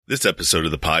This episode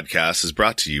of the podcast is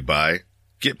brought to you by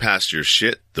Get Past Your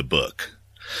Shit, the book.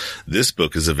 This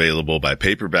book is available by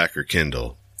paperback or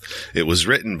Kindle. It was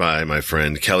written by my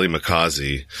friend Kelly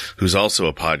McCausey, who's also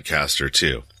a podcaster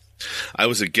too. I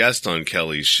was a guest on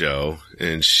Kelly's show,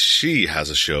 and she has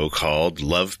a show called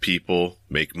Love People,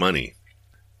 Make Money.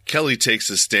 Kelly takes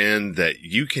a stand that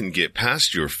you can get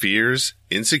past your fears,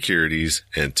 insecurities,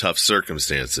 and tough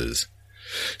circumstances.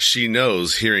 She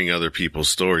knows hearing other people's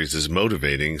stories is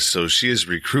motivating, so she has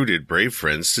recruited brave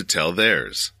friends to tell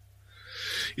theirs.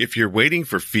 If you're waiting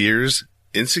for fears,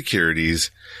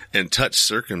 insecurities, and tough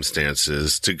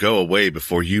circumstances to go away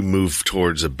before you move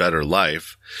towards a better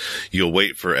life, you'll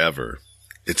wait forever.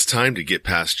 It's time to get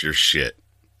past your shit.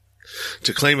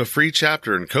 To claim a free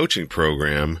chapter and coaching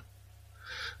program,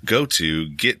 go to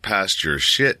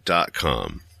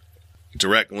getpastyourshit.com.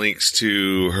 Direct links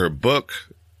to her book,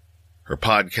 her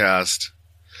podcast,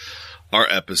 our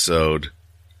episode,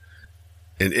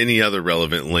 and any other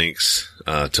relevant links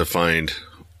to find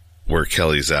where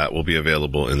Kelly's at will be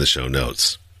available in the show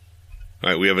notes. All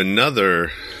right, we have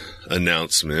another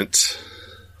announcement.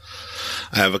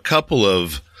 I have a couple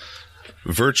of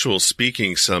virtual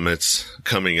speaking summits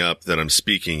coming up that I'm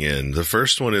speaking in. The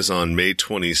first one is on May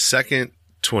 22nd,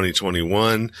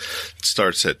 2021. It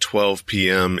starts at 12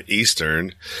 p.m.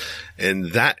 Eastern,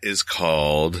 and that is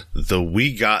called the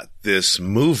We Got This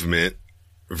Movement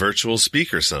Virtual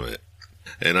Speaker Summit.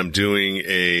 And I'm doing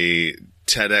a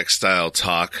TEDx style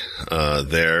talk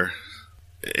there,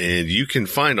 and you can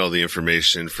find all the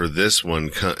information for this one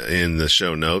in the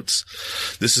show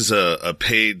notes. This is a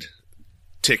paid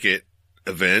ticket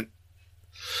event,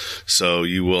 so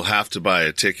you will have to buy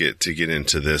a ticket to get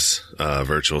into this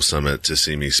virtual summit to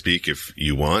see me speak if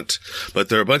you want. But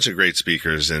there are a bunch of great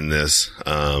speakers in this.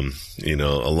 A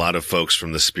lot of folks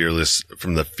from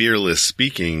the Fearless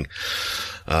Speaking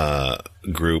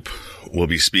group will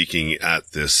be speaking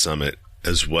at this summit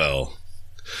as well.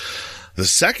 The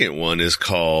second one is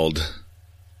called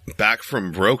Back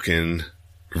from Broken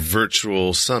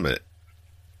Virtual Summit.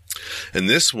 And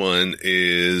this one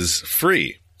is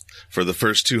free for the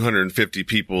first 250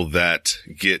 people that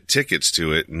get tickets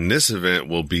to it. And this event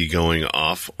will be going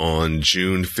off on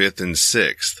June 5th and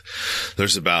 6th.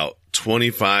 There's about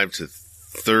 25 to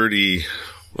 30.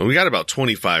 Well, we got about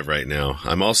 25 right now.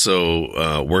 I'm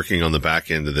also working on the back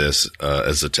end of this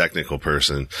as a technical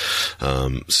person.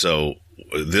 So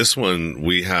this one,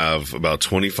 we have about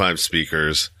 25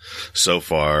 speakers so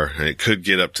far. It could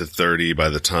get up to 30 by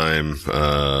the time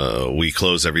we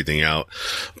close everything out.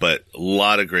 But a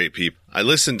lot of great people. I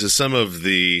listened to some of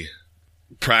the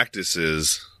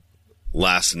practices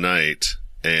last night,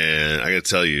 and I got to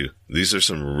tell you, these are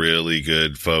some really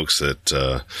good folks that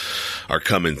are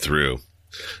coming through.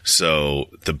 So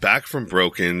the Back from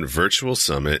Broken Virtual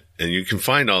Summit, and you can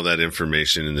find all that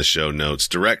information in the show notes.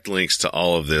 Direct links to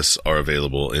all of this are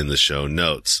available in the show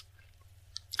notes.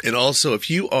 And also, if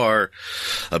you are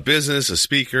a business, a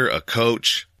speaker, a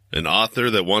coach, an author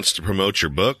that wants to promote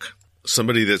your book,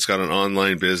 somebody that's got an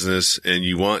online business, and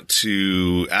you want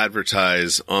to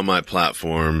advertise on my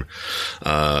platform,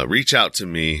 reach out to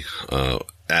me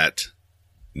at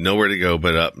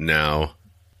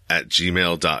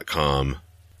nowheretogobutupnow@gmail.com.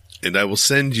 And I will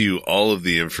send you all of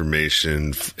the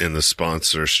information in the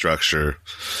sponsor structure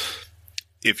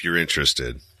if you're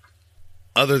interested.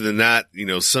 Other than that,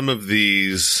 some of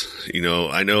these,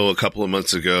 I know a couple of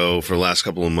months ago, for the last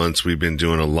couple of months, we've been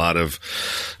doing a lot of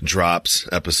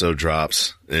episode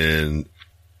drops. And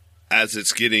as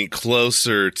it's getting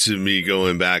closer to me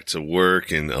going back to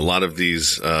work, and a lot of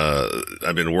these,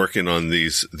 I've been working on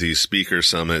these speaker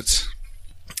summits.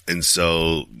 And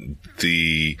so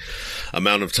the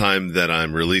amount of time that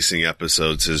I'm releasing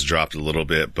episodes has dropped a little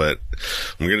bit, but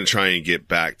I'm going to try and get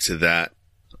back to that,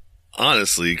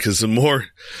 honestly, because the more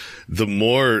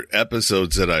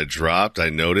episodes that I dropped, I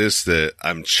noticed that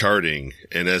I'm charting.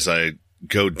 And as I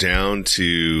go down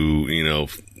to,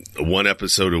 one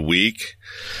episode a week,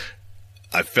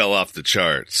 I fell off the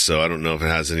charts. So I don't know if it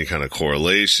has any kind of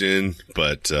correlation,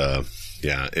 but,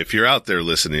 yeah, if you're out there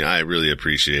listening, I really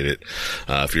appreciate it.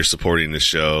 If you're supporting the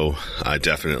show, I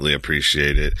definitely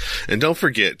appreciate it. And don't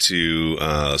forget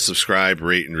to subscribe,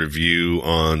 rate, and review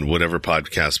on whatever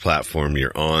podcast platform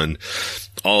you're on.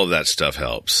 All of that stuff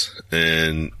helps.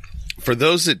 And for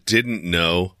those that didn't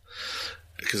know,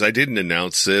 because I didn't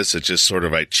announce this, it just sort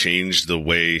of, I changed the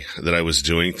way that I was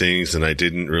doing things, and I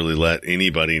didn't really let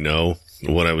anybody know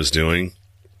what I was doing.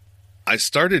 I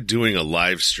started doing a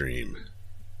live stream.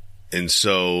 And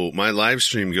so my live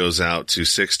stream goes out to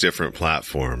 6 different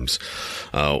platforms.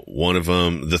 One of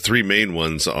them, the 3 main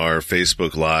ones are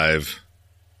Facebook Live,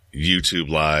 YouTube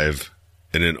Live,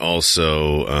 and then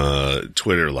also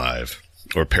Twitter Live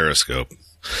or Periscope.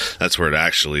 That's where it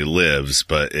actually lives,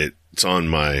 but it's on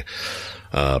my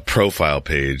profile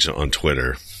page on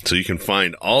Twitter. So you can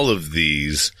find all of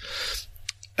these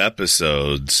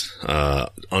episodes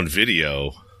on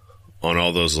video on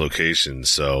all those locations.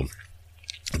 So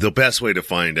the best way to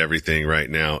find everything right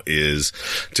now is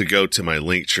to go to my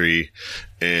Linktree,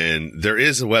 and there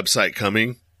is a website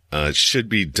coming. It should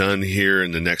be done here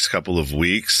in the next couple of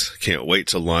weeks. Can't wait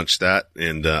to launch that.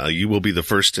 And you will be the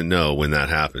first to know when that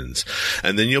happens.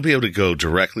 And then you'll be able to go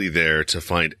directly there to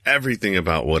find everything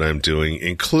about what I'm doing,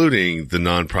 including the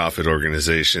nonprofit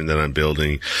organization that I'm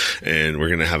building. And we're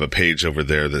going to have a page over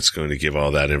there that's going to give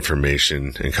all that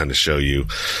information and kind of show you,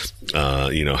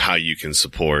 how you can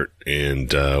support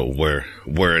and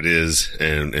where it is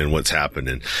and what's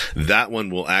happening. That one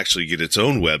will actually get its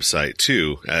own website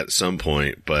too at some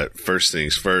point, but first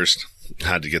things first,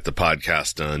 had to get the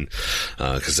podcast done,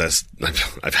 cause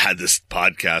I've had this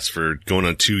podcast for going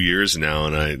on 2 years now,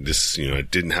 and I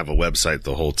didn't have a website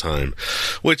the whole time,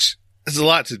 which has a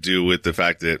lot to do with the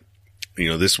fact that,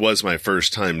 this was my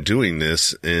first time doing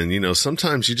this. And,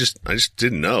 sometimes I just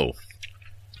didn't know.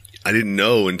 I didn't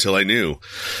know until I knew.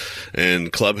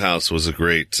 And Clubhouse was a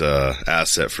great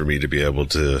asset for me to be able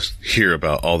to hear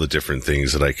about all the different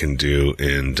things that I can do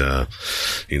and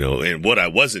and what I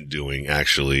wasn't doing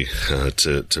actually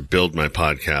to build my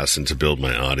podcast and to build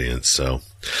my audience. So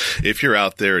if you're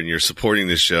out there and you're supporting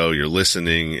the show, you're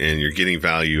listening and you're getting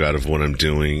value out of what I'm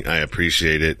doing, I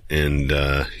appreciate it. And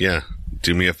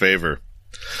do me a favor.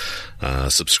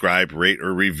 Subscribe, rate,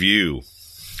 or review.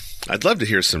 I'd love to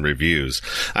hear some reviews.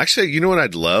 Actually, you know what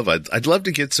I'd love? I'd love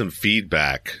to get some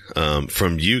feedback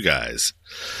from you guys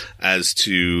as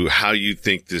to how you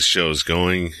think this show is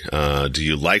going. Do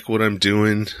you like what I'm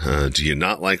doing? Do you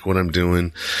not like what I'm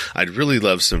doing? I'd really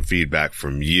love some feedback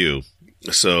from you.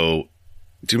 So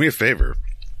do me a favor.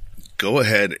 Go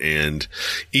ahead and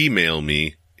email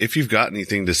me if you've got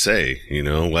anything to say,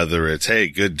 whether it's, hey,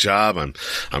 good job.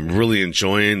 I'm really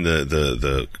enjoying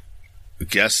the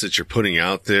guests that you're putting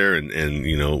out there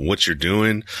and what you're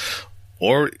doing,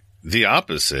 or the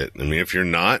opposite. I mean, if you're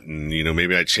not, and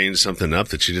maybe I changed something up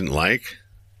that you didn't like,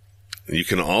 you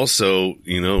can also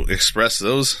express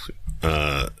those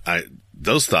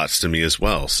thoughts to me as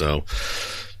well. So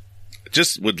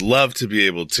just would love to be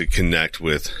able to connect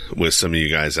with some of you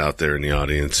guys out there in the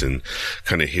audience and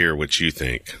kind of hear what you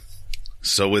think.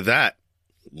 So with that,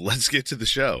 let's get to the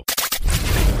show.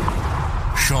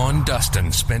 Sean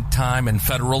Dustin spent time in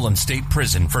federal and state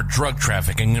prison for drug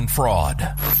trafficking and fraud.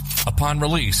 Upon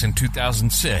release in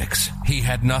 2006, he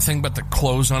had nothing but the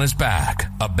clothes on his back,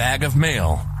 a bag of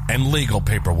mail, and legal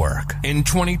paperwork. In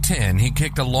 2010, he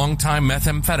kicked a long-time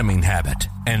methamphetamine habit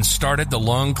and started the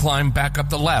long climb back up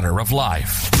the ladder of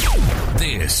life.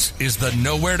 This is the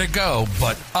Nowhere to Go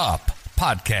But Up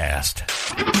podcast.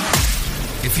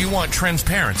 If you want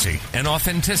transparency and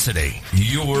authenticity,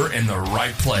 you're in the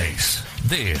right place.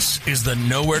 This is the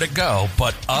Nowhere to Go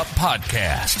But Up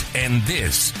podcast, and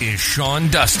this is Sean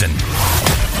Dustin.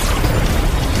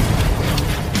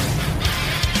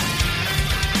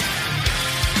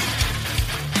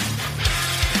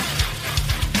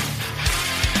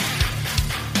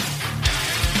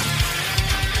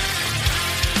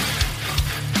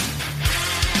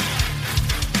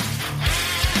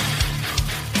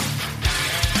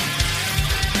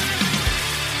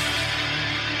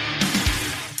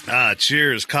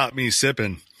 Cheers. Caught me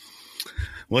sipping.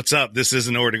 What's up? This is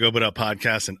the Nowhere to Go But Up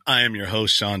podcast, and I am your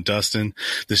host, Sean Dustin.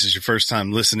 This is your first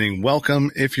time listening.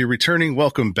 Welcome. If you're returning,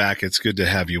 welcome back. It's good to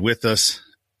have you with us.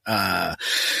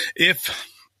 If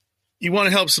you want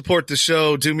to help support the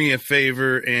show, do me a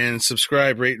favor and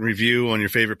subscribe, rate, and review on your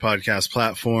favorite podcast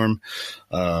platform.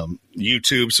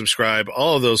 YouTube, subscribe,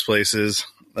 all of those places.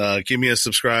 Give me a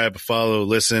subscribe, a follow,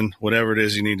 listen, whatever it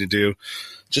is you need to do.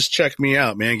 Just check me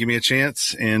out, man. Give me a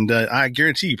chance, and I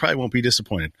guarantee you probably won't be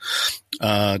disappointed.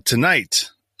 Tonight,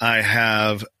 I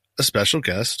have a special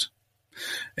guest,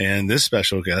 and this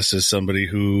special guest is somebody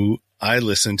who I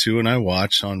listen to and I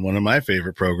watch on one of my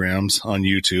favorite programs on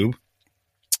YouTube,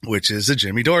 which is The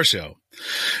Jimmy Dore Show.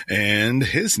 And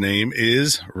his name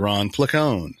is Ron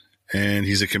Placone. And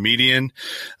he's a comedian.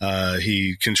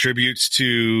 He contributes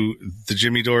to The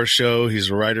Jimmy Dore Show. He's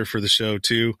a writer for the show,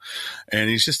 too. And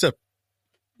he's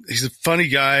a funny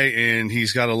guy, and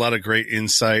he's got a lot of great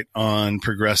insight on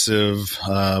progressive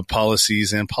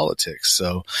policies and politics.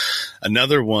 So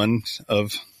another one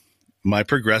of my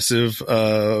progressive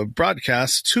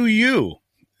broadcasts to you.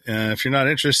 If you're not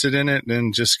interested in it,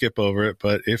 then just skip over it.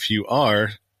 But if you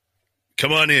are,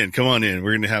 come on in.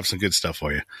 We're going to have some good stuff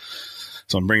for you.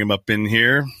 So I'm bringing him up in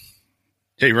here.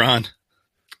 Hey, Ron.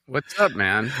 What's up,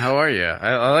 man? How are you?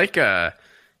 I like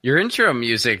your intro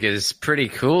music is pretty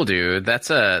cool, dude. That's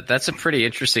a pretty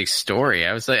interesting story.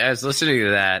 I was listening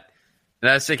to that, and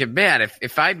I was thinking, man,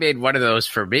 if I made one of those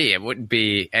for me, it wouldn't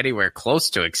be anywhere close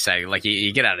to exciting. Like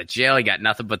you get out of jail, you got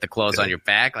nothing but the clothes on your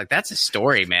back. Like that's a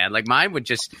story, man. Like mine would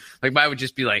just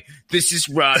be like, this is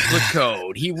Ron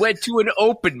Placode. He went to an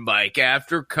open mic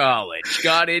after college,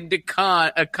 got into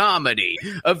a comedy,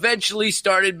 eventually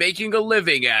started making a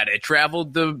living at it,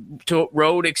 traveled the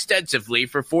road extensively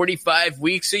for 45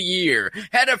 weeks a year,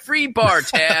 had a free bar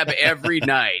tab every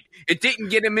night. It didn't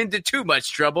get him into too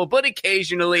much trouble, but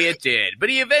occasionally it did. But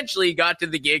he eventually got to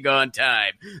the gig on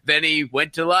time. Then he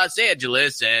went to Los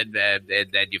Angeles, and then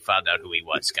you found out who he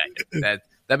was, kind of.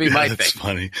 That'd be my thing. That's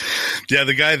funny. Yeah,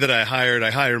 the guy that I hired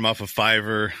him off of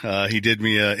Fiverr. He did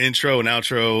me an intro, an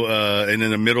outro, and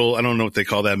in the middle, I don't know what they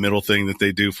call that middle thing that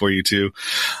they do for you too.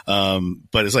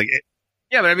 But it's like...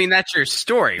 Yeah, but I mean, that's your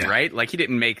story, right? Like, he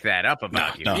didn't make that up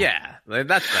about you. No. Yeah, that's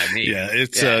what I mean. Yeah,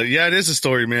 it is a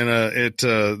story, man.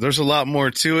 There's a lot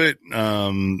more to it.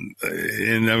 And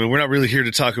I mean, we're not really here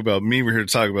to talk about me. We're here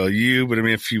to talk about you. But I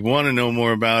mean, if you want to know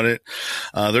more about it,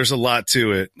 there's a lot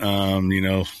to it.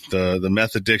 The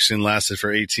meth addiction lasted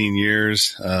for 18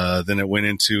 years. Then it went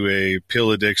into a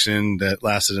pill addiction that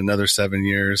lasted another 7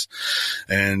 years.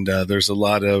 And, there's a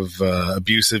lot of,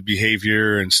 abusive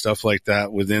behavior and stuff like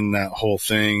that within that whole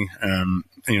thing.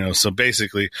 So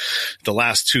basically the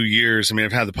last 2 years, I mean,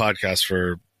 I've had the podcast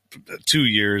for 2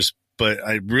 years, but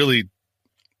I really,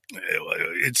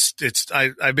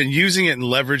 I've been using it and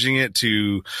leveraging it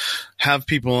to have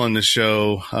people on the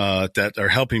show, that are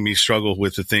helping me struggle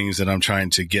with the things that I'm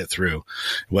trying to get through,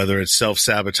 whether it's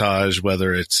self-sabotage,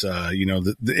 whether it's,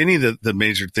 any of the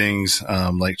major things,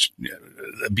 like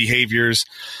behaviors.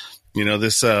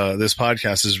 This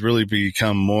podcast has really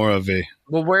become more of a...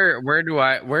 Well, where do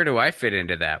I fit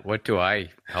into that? What do I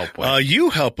help with? You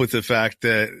help with the fact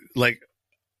that, like,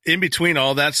 in between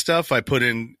all that stuff, I put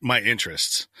in my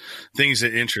interests, things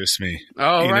that interest me.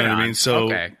 Oh, you know right what on. I mean? So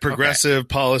progressive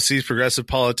policies, progressive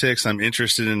politics, I'm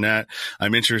interested in that.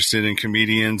 I'm interested in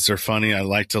comedians. They're funny. I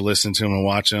like to listen to them and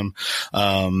watch them.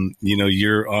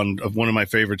 You're on one of my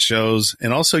favorite shows,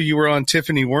 and also you were on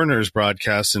Tiffany Werner's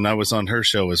broadcast, and I was on her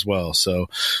show as well. So,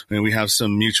 I mean, we have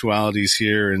some mutualities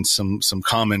here and some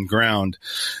common ground.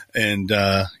 And,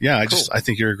 I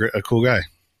think you're a cool guy.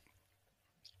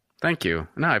 Thank you.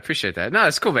 No, I appreciate that. No,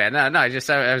 it's cool, man. No, I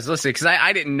was listening because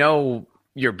I didn't know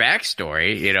your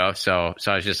backstory, so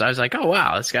I was like, oh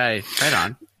wow, this guy, right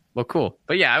on. Well, cool.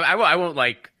 But yeah, I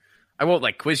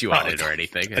won't quiz you on it or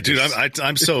anything. Dude,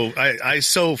 I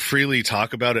so freely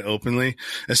talk about it openly,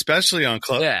 especially on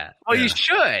Club. Yeah. Oh, yeah. You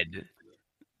should.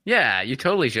 Yeah, you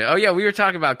totally should. Oh yeah, we were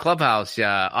talking about Clubhouse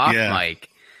off mic.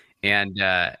 And,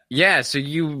 so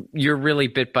you're really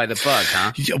bit by the bug,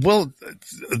 huh? Yeah, well,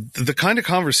 the kind of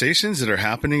conversations that are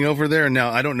happening over there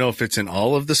now, I don't know if it's in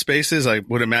all of the spaces. I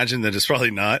would imagine that it's probably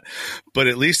not, but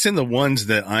at least in the ones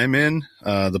that I'm in,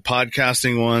 the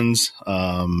podcasting ones,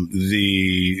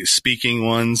 the speaking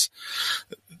ones,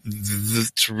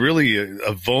 it's really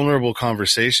a vulnerable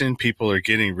conversation. People are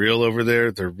getting real over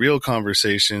there. They're real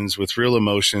conversations with real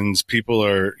emotions. People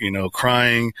are,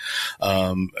 crying,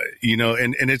 and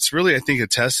it's really, I think, a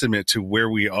testament to where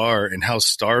we are and how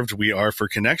starved we are for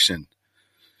connection,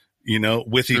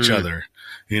 with each other.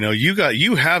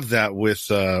 You have that with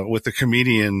the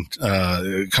comedian,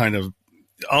 kind of,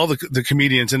 all the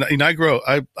comedians, and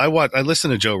I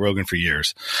listened to Joe Rogan for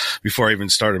years before I even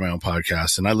started my own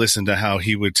podcast. And I listened to how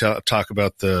he would talk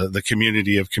about the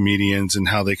community of comedians and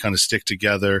how they kind of stick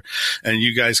together, and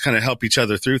you guys kind of help each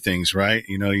other through things, right?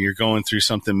 You're going through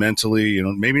something mentally,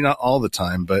 maybe not all the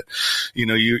time, but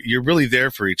you're really there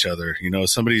for each other.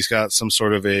 Somebody's got some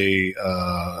sort of a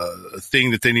thing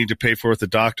that they need to pay for with the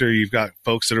doctor. You've got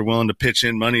folks that are willing to pitch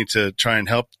in money to try and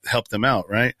help them out.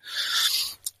 Right.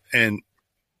 And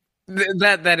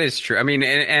that is true. I mean,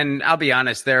 and I'll be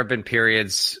honest, there have been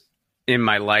periods in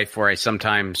my life where I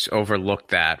sometimes overlooked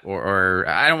that, or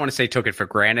I don't want to say took it for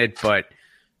granted, but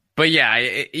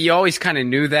yeah, you always kind of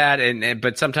knew that,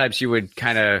 but sometimes you would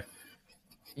kind of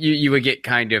you would get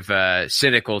kind of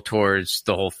cynical towards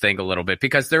the whole thing a little bit,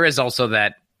 because there is also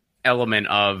that element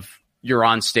of you're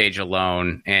on stage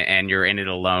alone and you're in it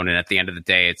alone, and at the end of the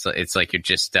day, it's like you're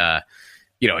just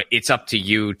it's up to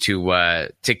you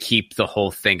to keep the whole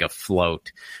thing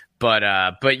afloat. But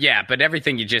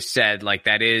everything you just said, like,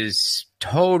 that is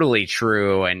totally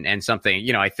true. And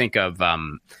something, I think of,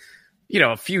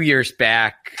 a few years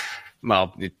back,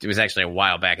 well, it was actually a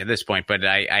while back at this point, but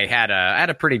I had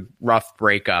a pretty rough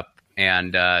breakup,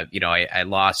 and I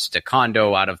lost a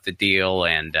condo out of the deal,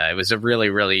 and it was a really,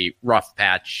 really rough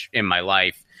patch in my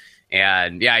life.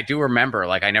 And yeah, I do remember,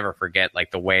 like, I never forget,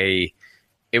 like, the way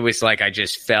it was like I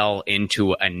just fell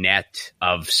into a net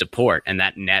of support, and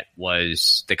that net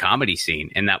was the comedy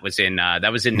scene, and that was in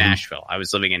Nashville. I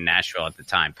was living in Nashville at the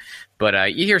time,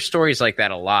 but you hear stories like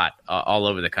that a lot all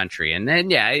over the country, and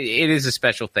then it is a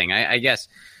special thing. I guess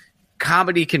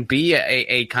comedy can be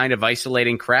a kind of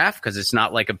isolating craft because it's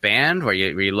not like a band where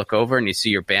you look over and you see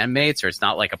your bandmates, or it's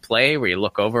not like a play where you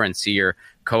look over and see your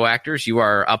co-actors. You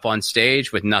are up on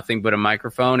stage with nothing but a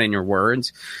microphone and your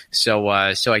words. So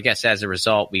I guess as a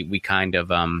result, we kind of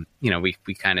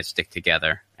we kind of stick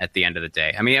together at the end of the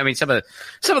day. I mean some of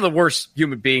the worst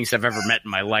human beings I've ever met in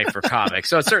my life are comics.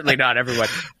 So it's certainly not everyone,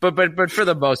 but for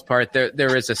the most part,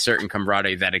 there is a certain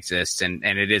camaraderie that exists, and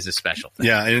it is a special thing.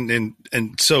 Yeah,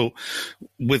 and so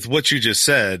with what you just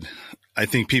said, I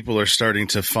think people are starting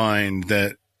to find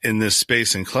that in this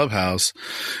space in Clubhouse,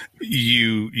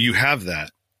 you have that,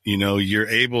 you're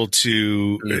able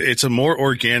to, it's a more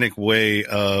organic way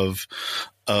of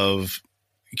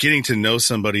getting to know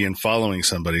somebody and following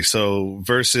somebody. So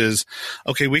versus,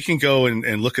 okay, we can go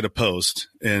and look at a post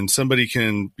and somebody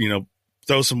can,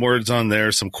 throw some words on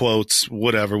there, some quotes,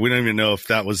 whatever. We don't even know if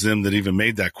that was them that even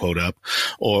made that quote up,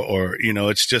 or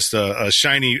it's just a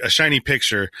shiny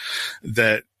picture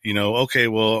that, okay,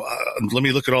 well, let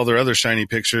me look at all their other shiny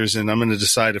pictures and I'm going to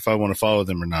decide if I want to follow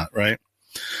them or not. Right.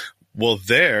 Well,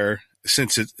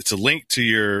 since it's a link to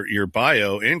your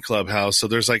bio in Clubhouse, so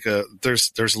there's like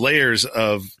there's layers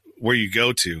of where you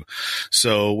go to.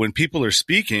 So when people are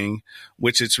speaking,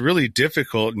 which it's really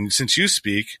difficult, and since you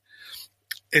speak,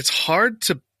 it's hard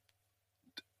to,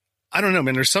 I don't know,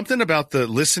 man, there's something about the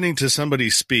listening to somebody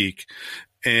speak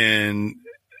and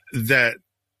that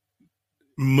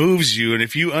moves you. And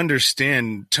if you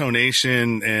understand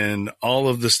tonation and all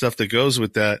of the stuff that goes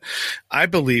with that, I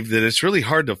believe that it's really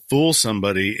hard to fool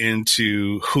somebody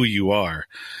into who you are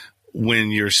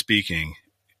when you're speaking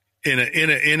in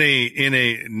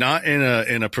a not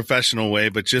in a professional way,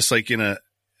 but just like in a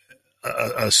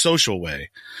social way,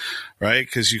 right?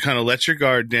 Because you kind of let your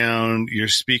guard down. You're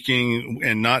speaking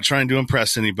and not trying to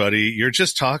impress anybody. You're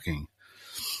just talking.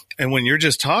 And when you're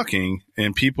just talking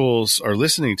and people are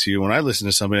listening to you, when I listen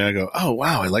to somebody, I go, oh,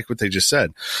 wow, I like what they just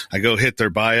said. I go hit their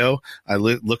bio. I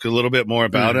look a little bit more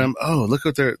about them. Oh, look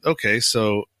what okay.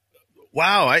 So,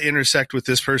 wow, I intersect with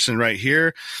this person right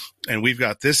here and we've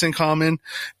got this in common.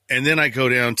 And then I go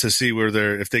down to see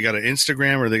if they got an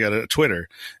Instagram or they got a Twitter,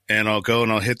 and I'll go and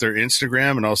I'll hit their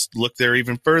Instagram and I'll look there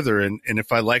even further. And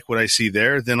if I like what I see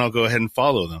there, then I'll go ahead and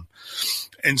follow them.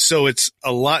 And so it's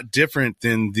a lot different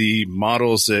than the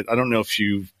models that, I don't know if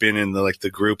you've been in the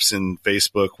groups in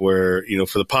Facebook where,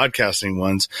 for the podcasting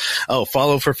ones,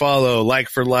 follow for follow, like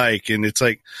for like. And it's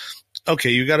like,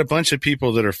 okay, you got a bunch of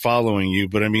people that are following you,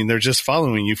 but I mean, they're just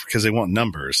following you because they want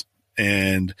numbers,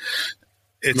 and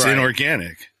it's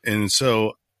inorganic. And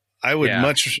so I would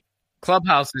much.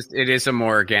 Clubhouse is a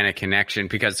more organic connection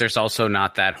because there's also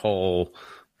not that whole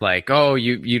like, oh,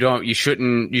 you should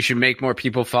make more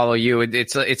people follow you.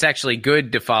 It's actually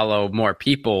good to follow more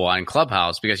people on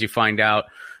Clubhouse because you find out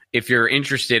if you're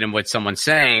interested in what someone's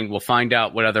saying, we'll find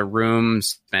out what other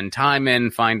rooms spend time in,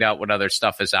 find out what other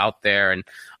stuff is out there. And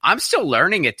I'm still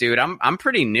learning it, dude. I'm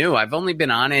pretty new. I've only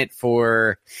been on it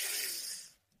for,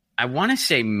 I want to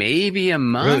say maybe a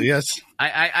month. Really? Yes.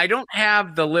 I don't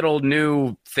have the little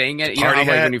new thing. Like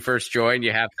when you first join,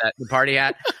 you have the party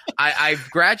hat. I've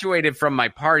graduated from my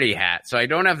party hat, so I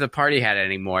don't have the party hat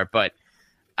anymore. But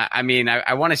I mean,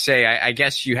 I want to say, I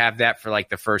guess you have that for like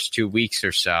the first 2 weeks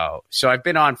or so. So I've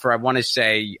been on for, I want to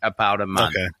say, about a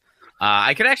month. Okay.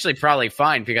 I could actually probably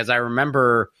find, because I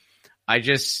remember I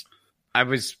was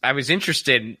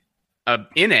interested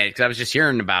in it because I was just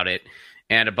hearing about it.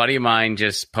 And a buddy of mine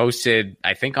just posted,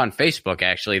 I think on Facebook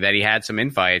actually, that he had some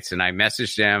invites, and I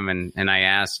messaged him and I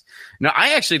asked. No,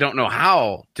 I actually don't know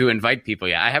how to invite people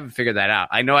yet. I haven't figured that out.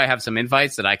 I know I have some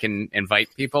invites that I can invite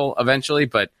people eventually,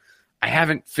 but I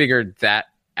haven't figured that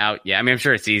out yet. I mean, I'm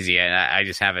sure it's easy. I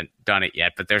just haven't done it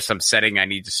yet, but there's some setting I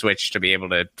need to switch to be able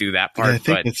to do that part.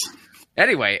 Yeah, but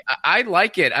anyway, I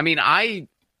like it. I mean, I've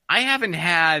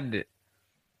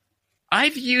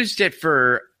used it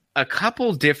for a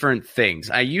couple different things.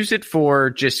 I use it for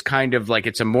just kind of like,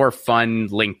 it's a more fun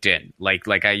LinkedIn.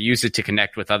 Like I use it to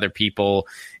connect with other people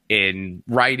in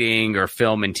writing or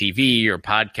film and TV or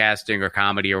podcasting or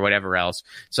comedy or whatever else.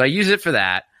 So I use it for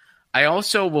that. I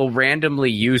also will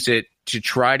randomly use it to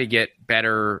try to get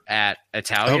better at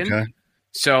Italian. Okay.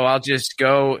 So I'll just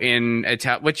go in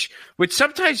Italian, which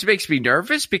sometimes makes me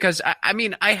nervous because I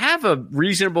mean, I have a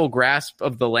reasonable grasp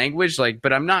of the language, like,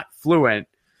 but I'm not fluent.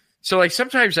 So like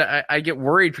sometimes I get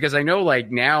worried because I know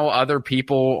like now other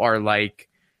people are like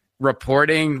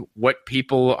reporting what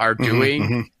people are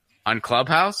doing on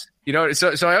Clubhouse, you know?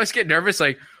 So I always get nervous.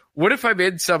 Like, what if I'm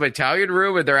in some Italian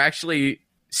room and they're actually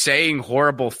saying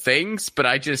horrible things, but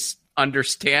I just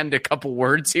understand a couple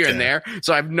words here and there,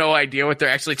 so I have no idea what they're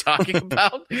actually talking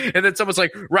about. And then someone's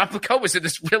like, Replica was in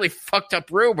this really fucked up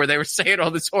room where they were saying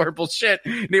all this horrible shit,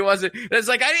 and he wasn't. And it's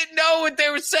like, I didn't know what they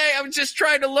were saying. I was just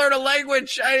trying to learn a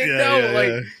language. I didn't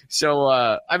know. So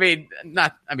I mean,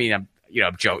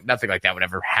 I'm joking. Nothing like that would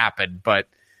ever happen, but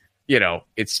you know,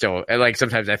 it's still like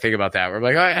sometimes I think about that. Where I'm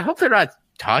like, I hope they're not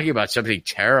talking about something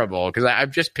terrible because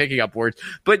I'm just picking up words.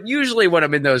 But usually when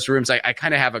I'm in those rooms, I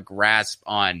kind of have a grasp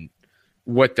on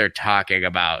what they're talking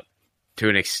about to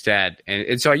an extent.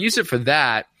 And so I use it for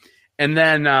that. And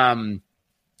then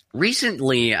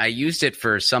recently I used it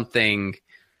for something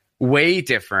way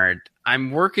different.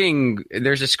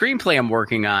 There's a screenplay I'm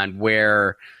working on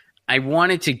where I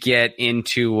wanted to get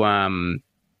into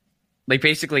like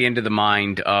basically into the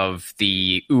mind of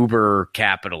the uber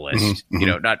capitalist, you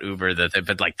know, not Uber,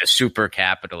 but like the super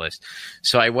capitalist.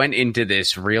 So I went into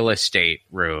this real estate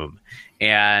room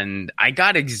and I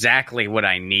got exactly what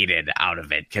I needed out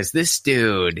of it. Cause this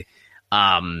dude,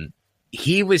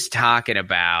 he was talking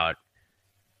about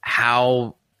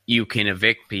how you can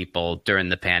evict people during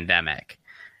the pandemic.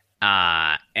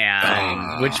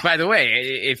 Which by the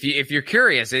way, if you're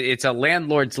curious, it's a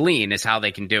landlord's lien is how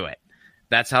they can do it.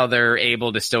 That's how they're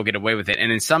able to still get away with it.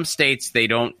 And in some states, they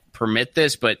don't permit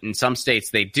this, but in some states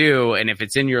they do. And if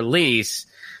it's in your lease,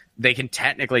 they can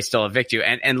technically still evict you.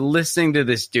 And listening to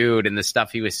this dude and the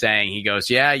stuff he was saying, he goes,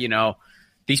 yeah, you know,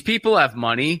 these people have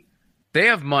money. They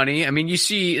have money. I mean, he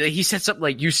said something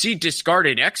like, you see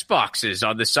discarded Xboxes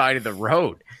on the side of the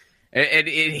road. And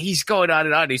he's going on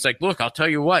and on. He's like, look, I'll tell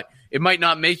you what, it might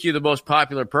not make you the most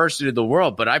popular person in the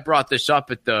world, but I brought this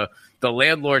up at the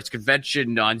landlords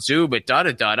convention on Zoom at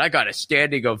da-da-da. I got a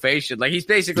standing ovation. Like he's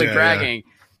basically bragging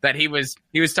that he was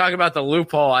talking about the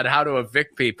loophole on how to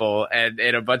evict people, and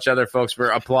a bunch of other folks were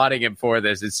applauding him for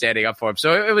this and standing up for him.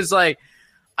 So it was like,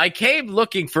 I came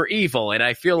looking for evil, and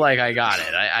I feel like I got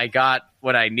it. I got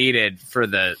what I needed for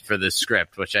the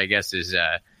script, which I guess is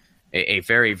a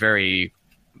very, very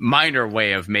minor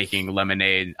way of making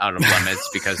lemonade out of lemons,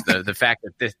 because the fact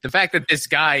that this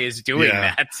guy is doing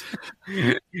that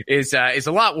is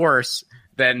a lot worse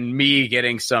than me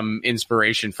getting some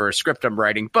inspiration for a script I'm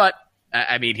writing. But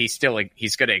I mean, he's going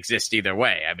to exist either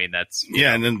way. I mean, that's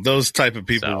and then those type of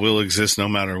people will exist no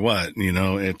matter what. You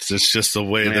know, it's just the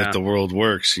way that the world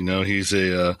works. You know, he's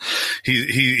a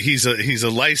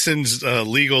licensed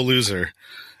legal loser.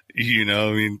 You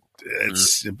know, I mean,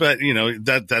 but you know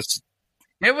that's.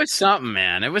 It was something,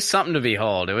 man. It was something to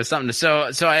behold. It was something to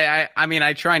so I mean,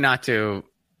 I try not to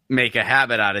make a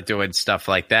habit out of doing stuff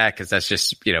like that, because that's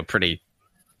just, you know, pretty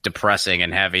depressing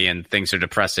and heavy, and things are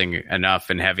depressing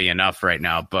enough and heavy enough right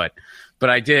now. But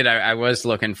I was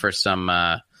looking for some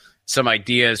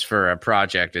ideas for a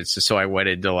project. It's just, so I went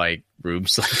into like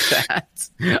rooms like that.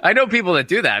 I know people that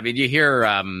do that. I mean, you hear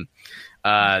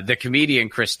the comedian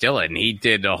Chris Dillon, he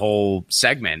did a whole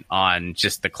segment on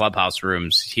just the Clubhouse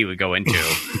rooms he would go into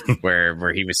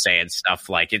where he was saying stuff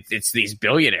like it's these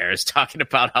billionaires talking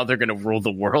about how they're going to rule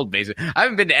the world, basically. I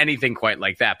haven't been to anything quite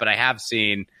like that, but I have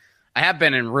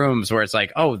been in rooms where it's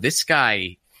like, oh, this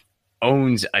guy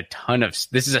owns a ton of,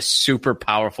 this is a super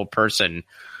powerful person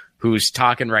who's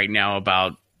talking right now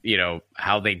about, you know,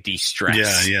 how they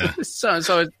de-stress. Yeah.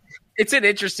 So it's an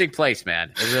interesting place,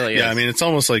 man. It really is. Yeah, I mean, it's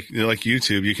almost like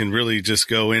YouTube. You can really just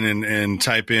go in and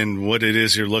type in what it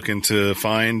is you're looking to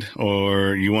find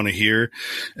or you want to hear.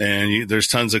 And there's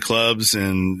tons of clubs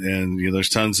and you know, there's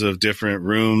tons of different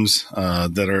rooms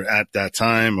that are at that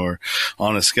time or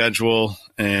on a schedule.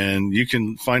 And you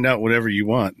can find out whatever you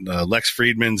want. Lex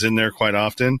Friedman's in there quite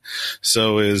often.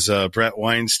 So is Brett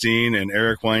Weinstein and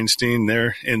Eric Weinstein.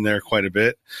 They're in there quite a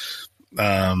bit.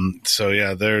 So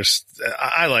yeah,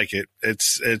 I like it.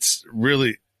 It's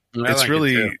really, I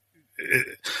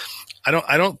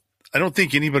don't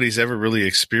think anybody's ever really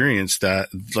experienced that,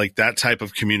 like that type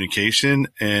of communication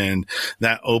and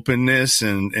that openness.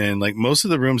 And like most of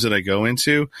the rooms that I go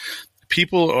into,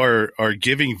 people are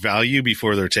giving value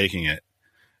before they're taking it.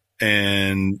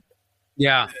 And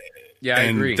I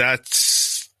agree.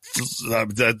 That's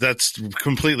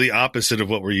completely opposite of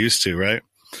what we're used to, right?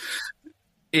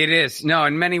 It is. No,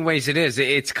 in many ways it is.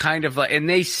 It's kind of like, and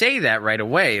they say that right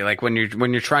away. Like when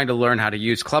you're trying to learn how to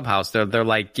use Clubhouse, they're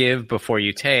like, give before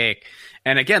you take.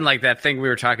 And again, like that thing we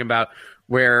were talking about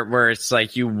where it's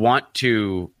like you want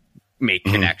to make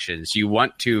connections, you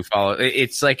want to follow.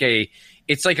 It's like a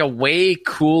way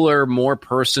cooler, more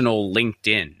personal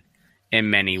LinkedIn in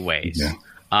many ways. Yeah.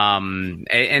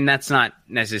 And that's not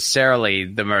necessarily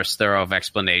the most thorough of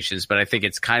explanations, but I think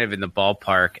it's kind of in the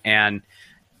ballpark. And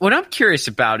what I'm curious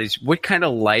about is what kind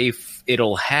of life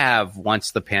it'll have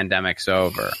once the pandemic's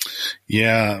over.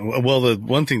 Yeah. Well, the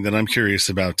one thing that I'm curious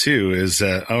about too is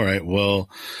that, all right, well,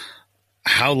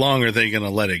 how long are they going to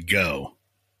let it go?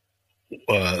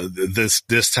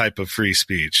 This type of free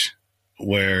speech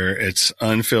where it's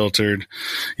unfiltered.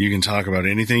 You can talk about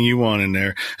anything you want in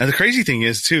there. And the crazy thing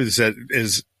is too,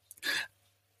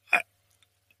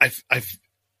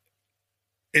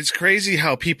 it's crazy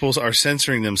how people are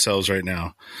censoring themselves right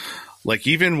now. Like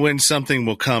even when something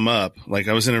will come up, like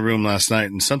I was in a room last night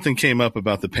and something came up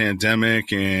about the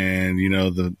pandemic and, you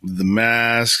know, the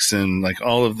masks and like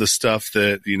all of the stuff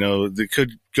that, you know, that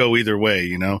could go either way,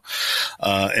 you know,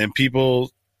 and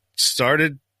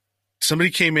somebody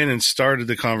came in and started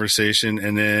the conversation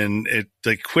and then it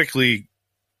like quickly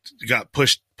got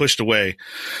pushed away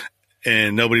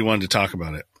and nobody wanted to talk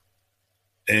about it.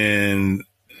 And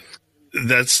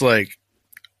that's like,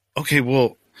 okay,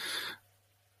 well,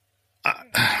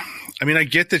 I mean, I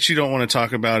get that you don't want to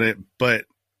talk about it, but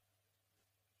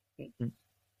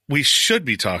we should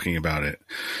be talking about it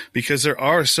because there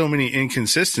are so many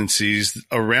inconsistencies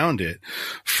around it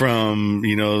from,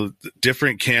 you know,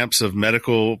 different camps of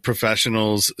medical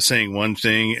professionals saying one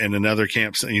thing and another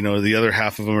camp, you know, the other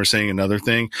half of them are saying another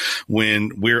thing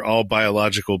when we're all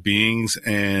biological beings.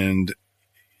 And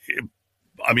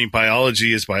I mean,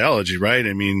 biology is biology, right?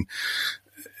 I mean,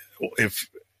 if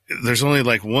there's only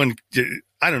like one,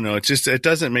 I don't know. It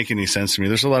doesn't make any sense to me.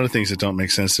 There's a lot of things that don't make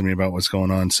sense to me about what's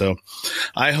going on. So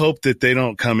I hope that they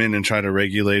don't come in and try to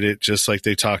regulate it, just like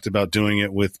they talked about doing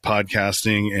it with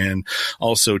podcasting and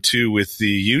also too with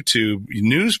the YouTube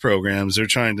news programs. They're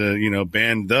trying to, you know,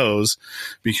 ban those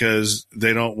because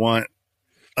they don't want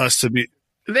us to be.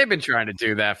 They've been trying to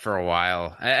do that for a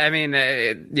while. I mean,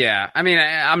 yeah. I mean,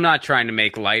 I'm not trying to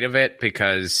make light of it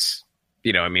because,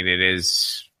 you know, I mean, it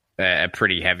is a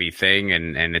pretty heavy thing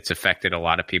and it's affected a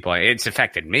lot of people. It's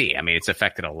affected me. I mean, it's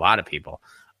affected a lot of people.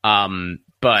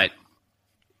 But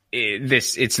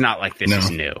it's not like this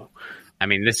is new. I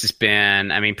mean, this has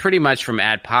been, I mean, pretty much from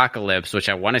Adpocalypse, which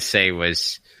I want to say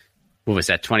was, what was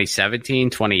that, 2017,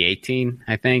 2018,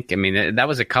 I think? I mean, that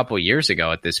was a couple years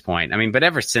ago at this point. I mean, but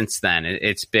ever since then,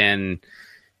 it's been,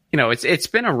 you know, it's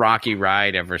been a rocky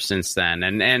ride ever since then.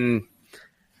 And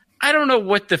I don't know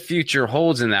what the future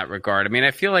holds in that regard. I mean,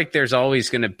 I feel like there's always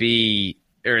going to be,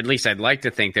 or at least I'd like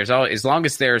to think there's always, as long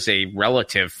as there's a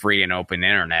relative free and open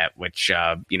internet, which,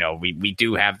 you know, we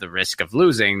do have the risk of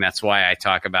losing. That's why I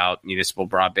talk about municipal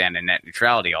broadband and net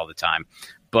neutrality all the time.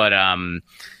 But,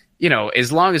 you know,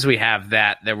 as long as we have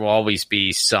that, there will always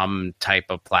be some type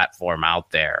of platform out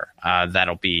there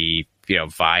that'll be, you know,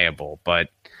 viable. But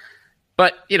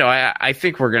you know, I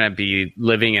think we're going to be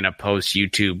living in a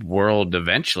post-YouTube world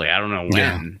eventually. I don't know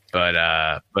when, but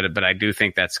I do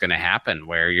think that's going to happen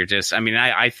where you're just, I mean,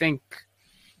 I think,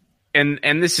 and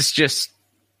this is just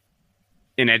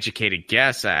an educated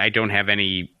guess. I don't have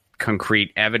any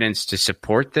concrete evidence to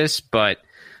support this, but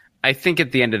I think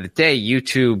at the end of the day,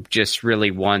 YouTube just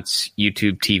really wants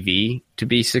YouTube TV to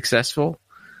be successful.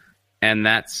 And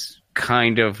that's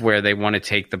kind of where they want to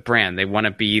take the brand. They want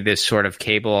to be this sort of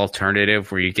cable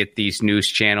alternative where you get these news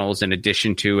channels in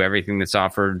addition to everything that's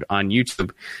offered on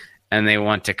YouTube. And they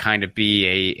want to kind of be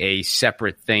a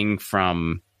separate thing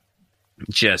from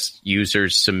just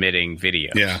users submitting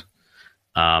videos. Yeah.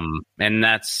 And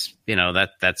that's, you know,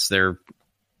 that's their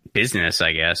business,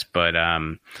 I guess. But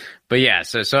yeah,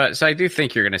 so I do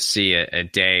think you're going to see a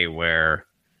day where,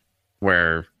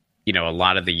 you know, a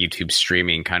lot of the YouTube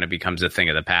streaming kind of becomes a thing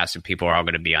of the past and people are all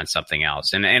going to be on something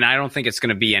else. And I don't think it's going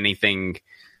to be anything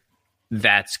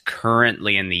that's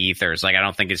currently in the ethers. Like, I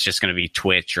don't think it's just going to be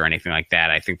Twitch or anything like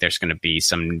that. I think there's going to be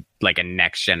some, like, a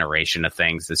next generation of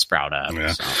things that sprout up.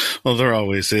 Yeah. So. Well, there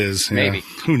always is. Maybe.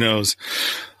 Yeah. Who knows?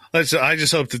 I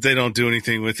just hope that they don't do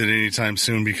anything with it anytime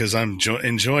soon because I'm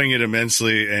enjoying it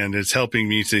immensely and it's helping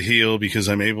me to heal because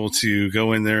I'm able to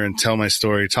go in there and tell my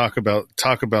story, talk about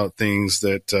things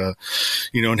that,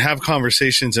 you know, and have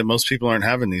conversations that most people aren't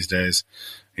having these days,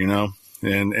 you know,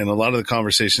 and a lot of the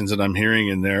conversations that I'm hearing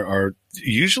in there are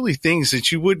usually things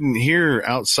that you wouldn't hear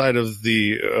outside of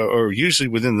or usually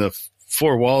within the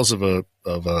four walls of a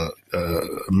a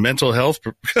mental health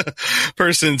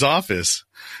person's office,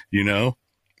 you know?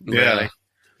 Yeah. Really?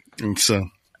 And so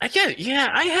I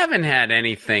haven't had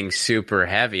anything super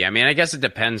heavy. I mean, I guess it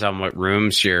depends on what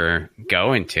rooms you're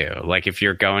going to. Like if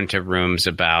you're going to rooms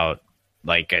about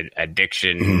like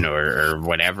addiction or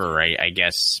whatever, I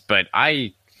guess. But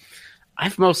I've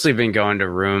mostly been going to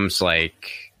rooms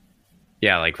like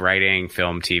writing,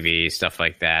 film, TV, stuff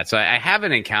like that. So I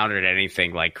haven't encountered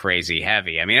anything like crazy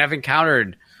heavy. I mean, I've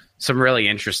encountered some really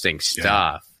interesting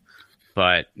stuff,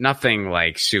 but nothing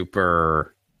like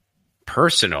super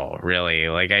personal, really.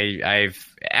 Like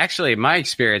I've actually, my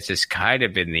experience has kind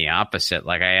of been the opposite.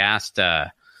 Like I asked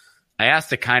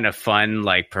a kind of fun,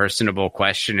 like personable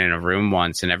question in a room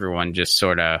once, and everyone just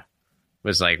sort of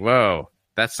was like, "Whoa,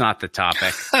 that's not the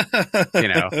topic," you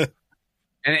know.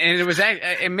 And it was,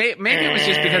 maybe it was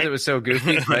just because it was so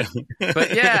goofy,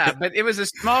 but it was a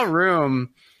small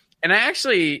room, and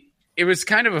it was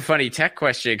kind of a funny tech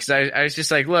question because I was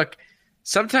just like, look,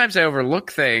 sometimes I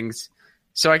overlook things.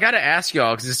 So I got to ask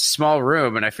y'all because it's a small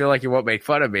room and I feel like you won't make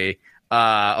fun of me,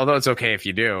 although it's okay if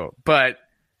you do. But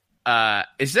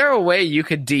is there a way you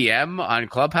could DM on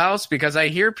Clubhouse? Because I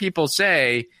hear people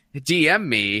say DM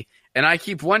me, and I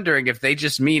keep wondering if they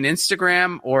just mean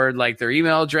Instagram or like their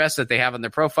email address that they have on their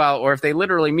profile, or if they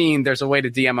literally mean there's a way to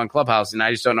DM on Clubhouse and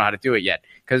I just don't know how to do it yet.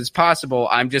 Because it's possible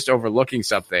I'm just overlooking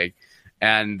something.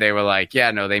 And they were like,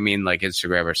 yeah, no, they mean like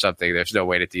Instagram or something. There's no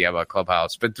way to DM on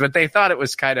Clubhouse. But they thought it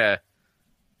was kind of,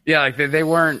 yeah, like they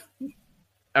weren't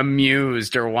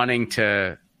amused or wanting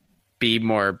to be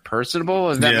more personable.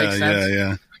 Does that make sense?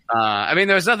 Yeah. I mean,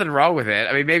 there was nothing wrong with it.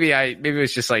 I mean, maybe it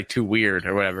was just like too weird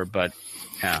or whatever. But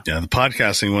yeah, the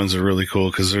podcasting ones are really cool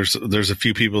because there's a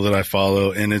few people that I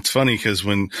follow, and it's funny because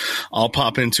when I'll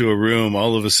pop into a room,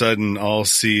 all of a sudden I'll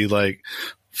see like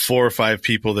 4 or 5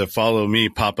 people that follow me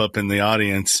pop up in the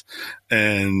audience,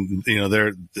 and you know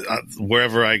they're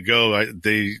wherever I go,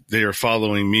 they are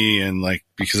following me, and like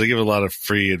because I give a lot of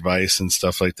free advice and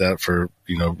stuff like that for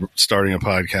starting a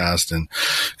podcast and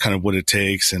kind of what it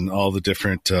takes and all the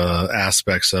different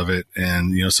aspects of it,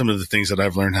 and some of the things that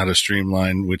I've learned how to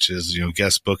streamline, which is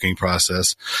guest booking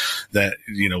process that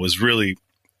was really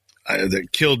that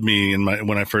killed me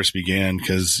when I first began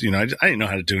because I didn't know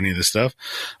how to do any of this stuff.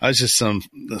 I was just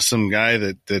some guy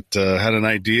that had an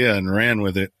idea and ran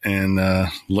with it and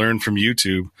learned from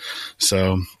YouTube.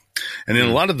 So, and then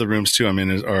a lot of the rooms too, I'm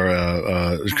in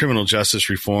are criminal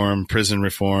justice reform, prison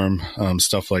reform,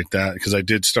 stuff like that. Because I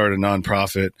did start a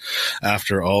nonprofit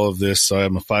after all of this, so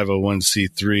I'm a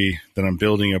 501c3 that I'm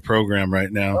building a program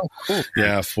right now. Oh, cool.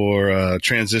 Yeah, for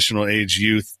transitional age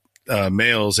youth.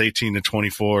 Males 18 to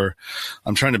 24.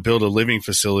 I'm trying to build a living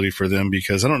facility for them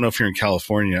because I don't know if you're in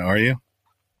California. Are you?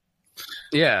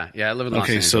 Yeah. I live in Los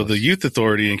Angeles. So the Youth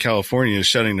Authority in California is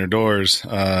shutting their doors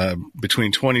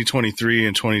between 2023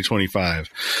 and 2025.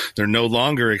 They're no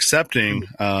longer accepting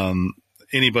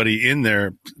anybody in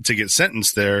there to get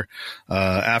sentenced there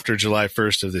after July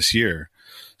 1st of this year.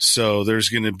 So there's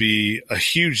going to be a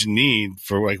huge need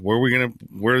for like,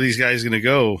 where are these guys going to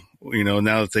go?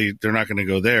 Now that they're not going to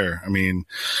go there. I mean,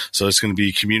 so it's going to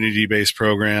be community-based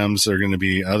programs. There are going to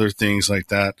be other things like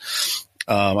that.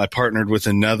 I partnered with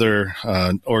another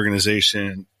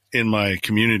organization in my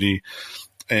community,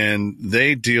 and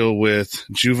they deal with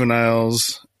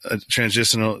juveniles,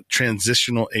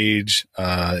 transitional age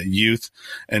youth,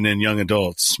 and then young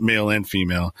adults, male and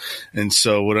female. And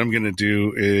so what I'm going to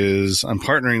do is I'm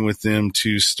partnering with them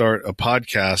to start a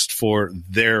podcast for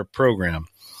their program.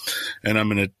 And I'm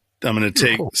going to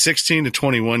take 16 to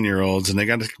 21 year olds, and they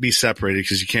got to be separated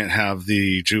because you can't have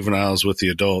the juveniles with the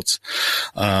adults.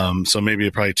 So maybe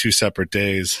probably 2 separate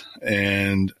days,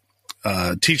 and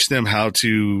teach them how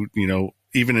to,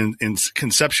 even in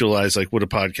conceptualize like what a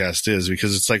podcast is,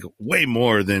 because it's like way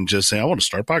more than just saying, I want to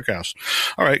start a podcast.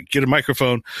 All right, get a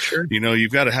microphone. Sure.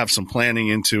 You've got to have some planning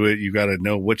into it. You've got to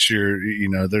know what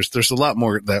there's a lot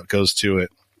more that goes to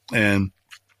it. And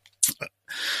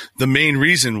the main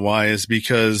reason why is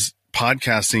because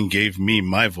podcasting gave me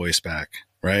my voice back,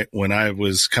 right? When I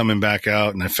was coming back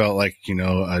out and I felt like,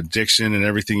 addiction and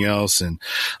everything else, and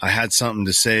I had something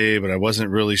to say, but I wasn't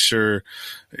really sure,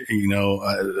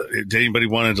 did anybody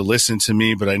wanted to listen to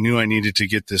me, but I knew I needed to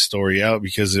get this story out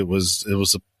because it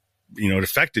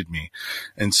affected me.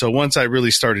 And so once I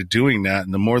really started doing that,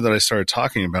 and the more that I started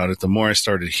talking about it, the more I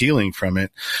started healing from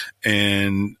it.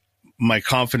 And my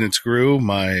confidence grew,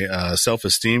 my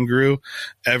self-esteem grew,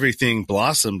 everything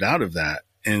blossomed out of that.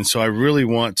 And so I really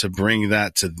want to bring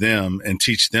that to them and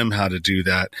teach them how to do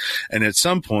that. And at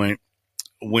some point,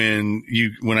 when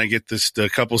I get the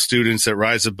couple students that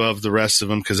rise above the rest of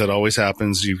them, because that always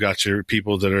happens, you've got your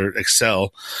people that are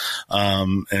excel.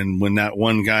 And when that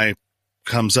one guy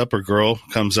comes up or girl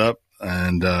comes up,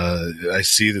 and I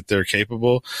see that they're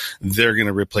capable, they're going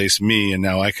to replace me, and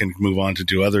now I can move on to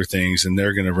do other things, and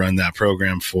they're going to run that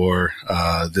program for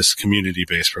this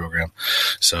community-based program.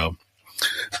 So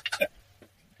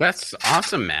that's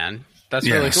awesome, man. That's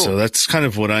really cool. So that's kind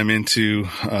of what I'm into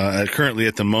currently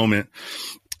at the moment.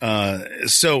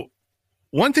 So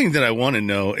one thing that I want to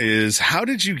know is, how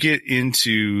did you get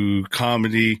into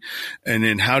comedy, and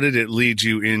then how did it lead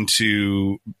you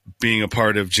into being a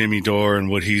part of Jimmy Dore and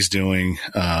what he's doing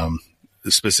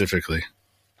specifically?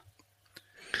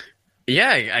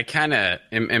 Yeah, I kind of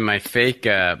in my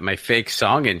fake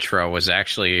song intro was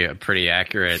actually a pretty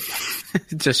accurate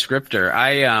descriptor.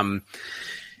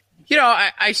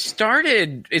 I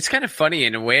started, it's kind of funny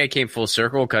in a way. I came full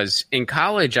circle because in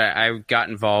college I got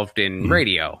involved in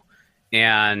radio,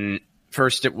 and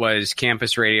first it was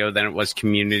campus radio, then it was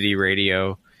community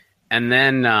radio. And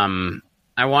then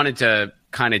I wanted to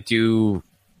kind of do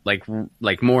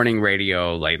like morning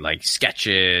radio, like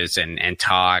sketches and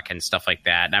talk and stuff like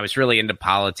that. And I was really into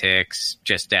politics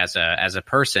just as a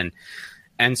person.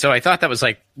 And so I thought that was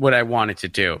like what I wanted to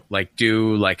do, like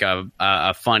do like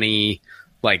a funny,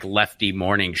 like lefty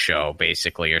morning show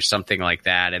basically, or something like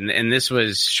that. And this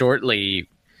was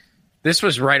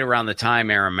right around the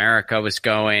time Air America was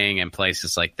going and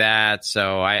places like that.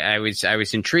 So I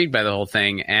was intrigued by the whole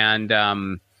thing. And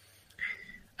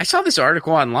I saw this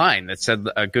article online that said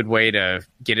a good way to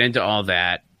get into all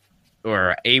that,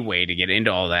 or a way to get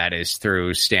into all that, is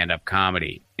through stand-up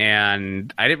comedy.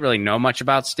 And I didn't really know much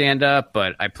about stand-up,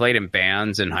 but I played in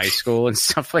bands in high school and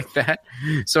stuff like that.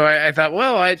 So I thought,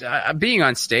 well, I being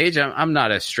on stage, I'm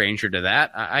not a stranger to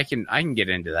that. I can get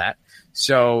into that.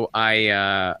 So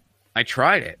I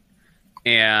tried it,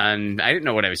 and I didn't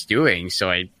know what I was doing.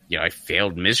 So I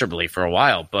failed miserably for a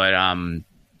while, but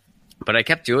I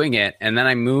kept doing it. And then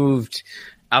I moved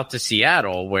out to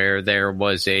Seattle, where there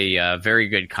was a very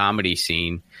good comedy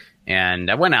scene. And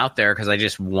I went out there because I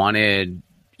just wanted,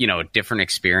 a different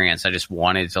experience. I just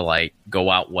wanted to like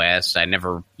go out west. I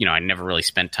never really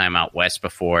spent time out west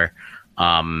before.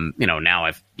 Now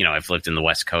I've lived in the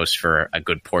West Coast for a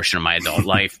good portion of my adult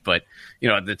life, but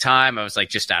at the time I was like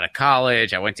just out of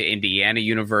college. I went to Indiana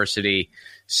University.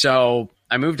 So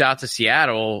I moved out to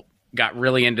Seattle, got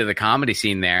really into the comedy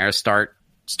scene there,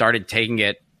 started taking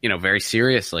it, very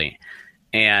seriously.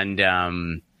 And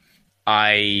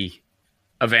I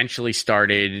eventually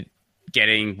started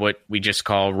getting what we just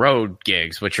call road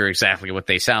gigs, which are exactly what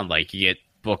they sound like. You get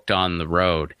booked on the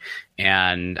road.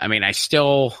 And I mean, I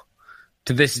still,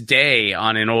 to this day,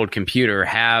 on an old computer,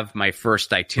 have my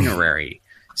first itinerary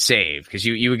saved, because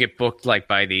you would get booked like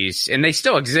by these, and they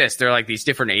still exist. They're like these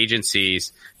different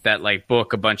agencies that like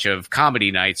book a bunch of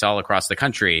comedy nights all across the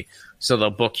country. So they'll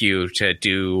book you to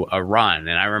do a run.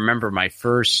 And I remember my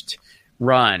first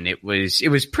run, it was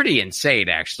pretty insane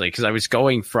actually, because I was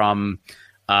going from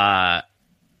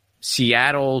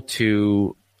Seattle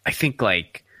to, I think,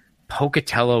 like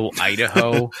Pocatello,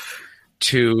 Idaho,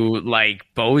 to like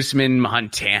Bozeman,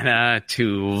 Montana,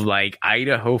 to like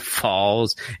Idaho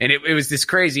Falls. And it was this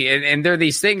crazy. And there are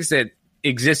these things that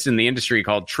exist in the industry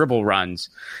called triple runs.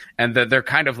 And they're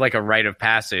kind of like a rite of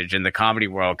passage in the comedy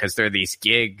world, because there are these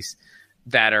gigs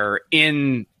that are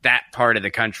in that part of the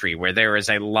country where there is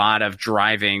a lot of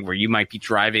driving, where you might be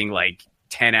driving like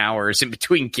 10 hours in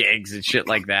between gigs and shit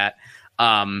like that.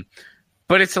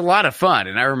 But it's a lot of fun.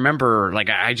 And I remember, like,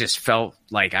 I just felt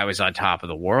like I was on top of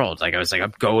the world. Like, I was like,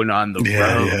 I'm going on the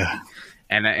road. Yeah.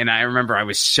 And I remember I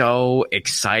was so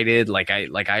excited.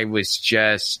 I was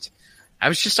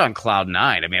just on cloud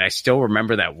nine. I mean, I still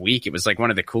remember that week. It was like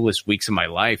one of the coolest weeks of my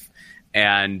life.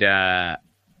 And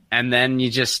then you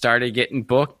just started getting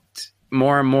booked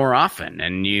more and more often.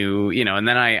 And and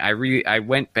then I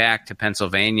went back to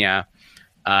Pennsylvania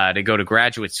to go to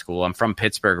graduate school. I'm from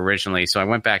Pittsburgh originally, so I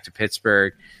went back to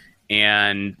Pittsburgh.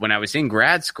 And when I was in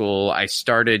grad school, I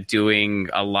started doing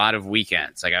a lot of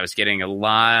weekends. Like, I was getting a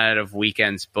lot of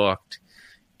weekends booked,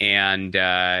 and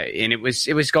it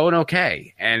was going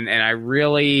okay. And I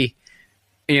really,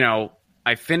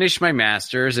 I finished my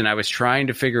master's, and I was trying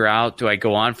to figure out, do I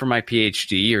go on for my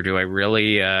PhD, or do I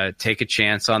really take a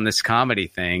chance on this comedy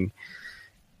thing?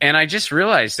 And I just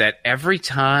realized that every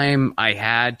time I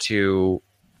had to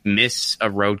miss a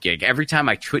road gig, every time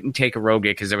I couldn't take a road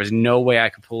gig because there was no way I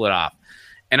could pull it off.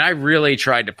 And I really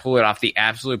tried to pull it off the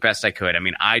absolute best I could. I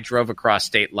mean, I drove across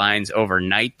state lines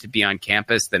overnight to be on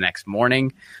campus the next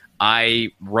morning. I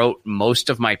wrote most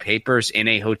of my papers in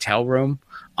a hotel room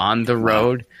on the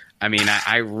road. I mean,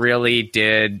 I really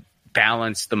did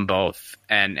balance them both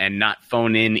and not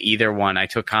phone in either one. I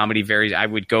took comedy I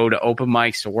would go to open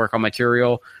mics to work on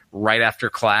material right after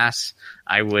class.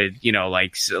 I would,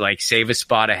 like save a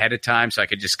spot ahead of time so I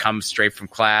could just come straight from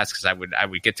class, because I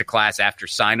would get to class after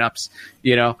signups,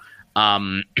 and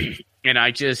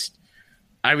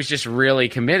I was just really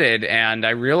committed. And I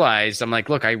realized, I'm like,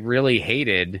 look, I really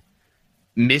hated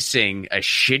missing a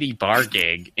shitty bar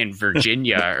gig in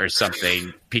Virginia or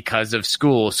something because of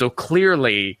school. So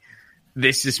clearly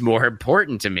this is more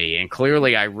important to me. And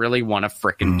clearly I really want to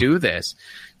frickin' do this.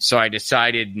 So I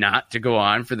decided not to go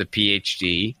on for the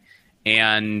PhD.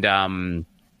 And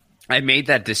I made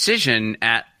that decision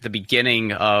at the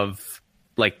beginning of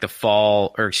like the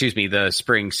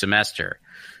spring semester.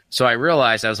 So I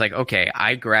realized, I was like, okay,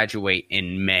 I graduate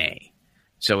in May.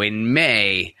 So in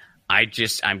May, I'm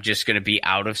just going to be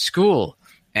out of school,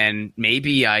 and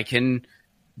maybe I can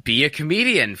be a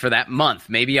comedian for that month.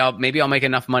 Maybe I'll make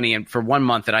enough money for 1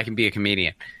 month that I can be a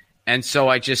comedian. And so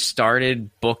I just started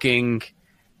booking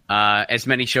as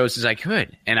many shows as I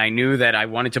could. And I knew that I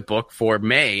wanted to book for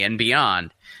May and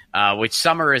beyond, which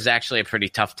summer is actually a pretty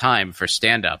tough time for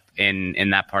stand-up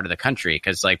in that part of the country,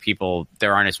 because like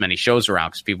there aren't as many shows around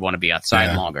because people want to be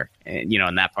outside longer,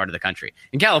 in that part of the country.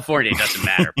 In California, it doesn't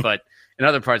matter, but in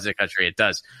other parts of the country, it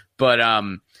does. But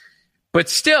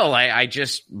still, I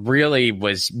just really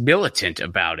was militant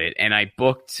about it, and I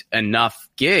booked enough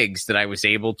gigs that I was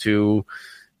able to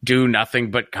do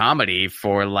nothing but comedy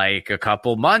for like a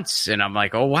couple months. And I'm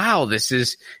like, oh, wow,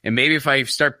 and maybe if I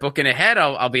start booking ahead,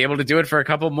 I'll be able to do it for a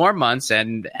couple more months.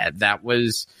 And that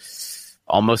was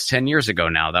almost 10 years ago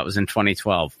now. That was in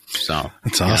 2012. So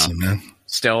that's awesome, man.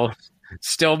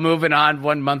 Still moving on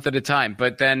 1 month at a time.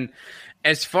 But then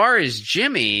as far as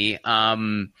Jimmy,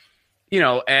 at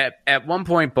one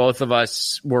point, both of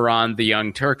us were on the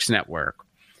Young Turks network,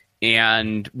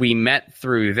 and we met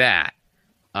through that.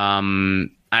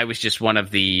 I was just one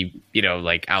of the,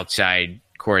 outside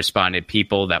correspondent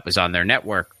people that was on their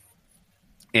network.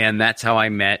 And that's how I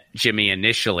met Jimmy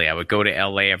initially. I would go to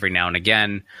LA every now and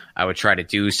again. I would try to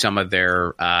do some of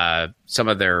their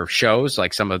shows,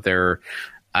 like some of their,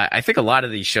 I think a lot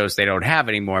of these shows they don't have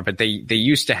anymore, but they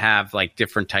used to have like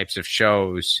different types of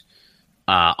shows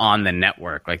on the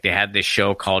network. Like they had this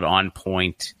show called On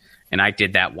Point, and I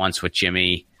did that once with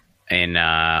Jimmy in,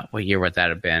 what year would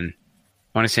that have been?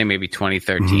 I want to say maybe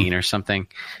 2013 or something.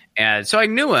 And so I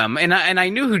knew him, and I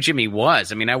knew who Jimmy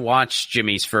was. I mean, I watched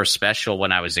Jimmy's first special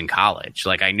when I was in college.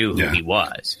 Like I knew who he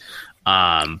was.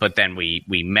 But then we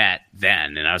met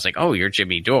then, and I was like, oh, you're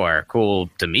Jimmy Dore. Cool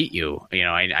to meet you.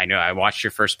 I know I watched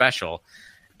your first special,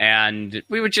 and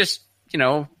we would just,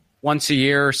 once a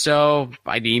year or so,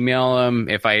 I'd email him.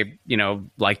 If I,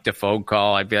 liked a phone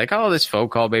call, I'd be like, oh, this phone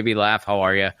call made me laugh. How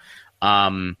are you?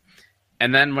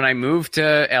 And then when I moved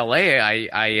to LA,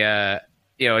 I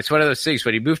it's one of those things.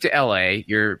 When you move to LA,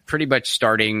 you're pretty much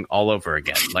starting all over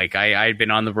again. Like I had been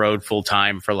on the road full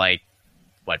time for 4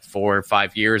 or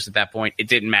 5 years at that point. It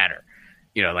didn't matter.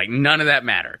 None of that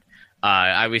mattered.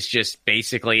 I was just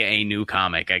basically a new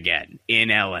comic again in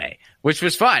LA, which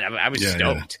was fine. I was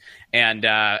stoked. Yeah. And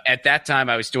at that time,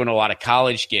 I was doing a lot of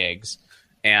college gigs.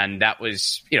 And that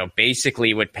was,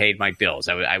 basically what paid my bills.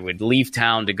 I would leave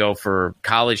town to go for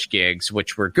college gigs,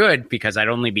 which were good because I'd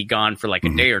only be gone for like a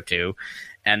day or two.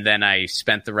 And then I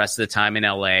spent the rest of the time in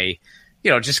LA,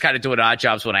 just kind of doing odd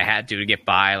jobs when I had to get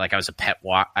by. Like I was a pet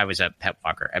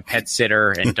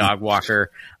sitter and dog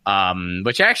walker,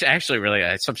 which actually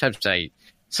really,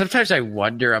 sometimes I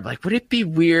wonder, I'm like, would it be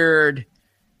weird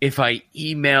if I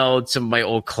emailed some of my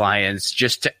old clients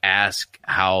just to ask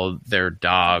how their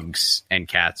dogs and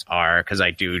cats are? Because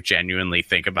I do genuinely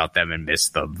think about them and miss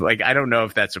them. Like, I don't know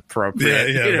if that's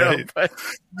appropriate, right.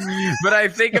 But I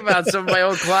think about some of my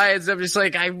old clients. I'm just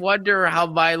like, I wonder how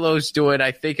Milo's doing.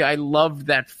 I think I loved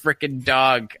that freaking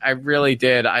dog. I really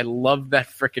did. I loved that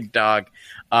freaking dog.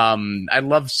 I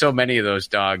loved so many of those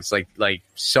dogs, like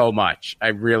so much. I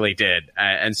really did.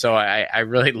 And so I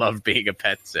really loved being a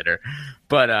pet sitter,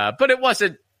 but it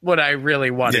wasn't what I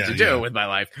really wanted to do with my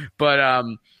life.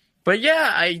 But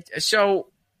yeah, so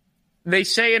they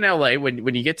say in LA,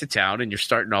 when you get to town and you're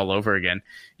starting all over again,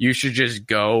 you should just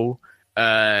go,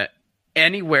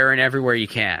 anywhere and everywhere you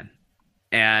can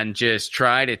and just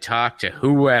try to talk to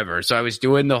whoever. So I was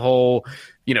doing the whole,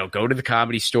 go to the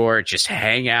Comedy Store, just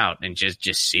hang out and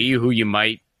just see who you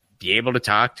might be able to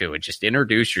talk to and just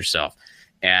introduce yourself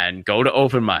and go to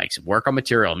open mics, work on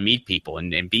material, meet people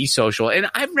and be social. And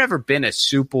I've never been a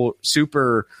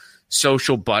super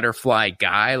social butterfly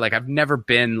guy. Like I've never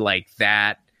been like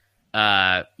that,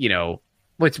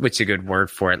 what's a good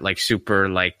word for it? Like super,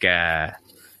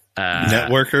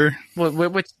 networker.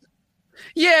 What's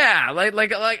yeah,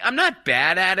 like I'm not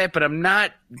bad at it, but I'm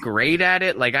not great at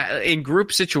it. Like in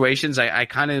group situations, I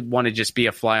kind of want to just be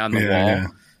a fly on the wall. Yeah.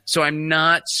 So I'm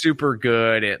not super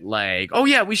good at like, oh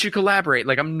yeah, we should collaborate.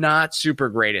 Like I'm not super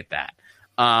great at that.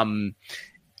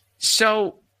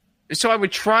 So I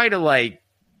would try to like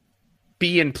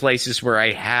be in places where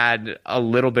I had a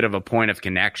little bit of a point of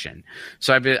connection.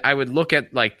 So I would look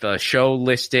at like the show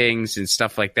listings and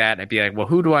stuff like that. And I'd be like, well,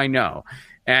 who do I know?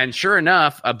 And sure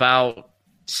enough, about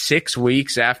 6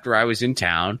 weeks after I was in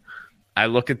town, I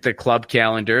look at the club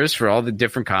calendars for all the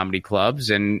different comedy clubs,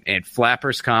 and at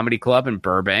Flappers Comedy Club in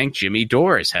Burbank, Jimmy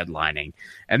Dore is headlining.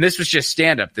 And this was just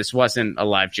stand-up. This wasn't a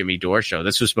live Jimmy Dore show.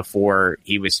 This was before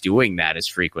he was doing that as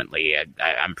frequently,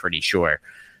 I'm pretty sure.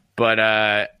 But,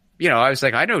 I was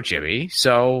like, I know Jimmy.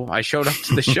 So I showed up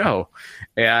to the show,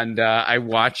 and I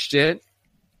watched it.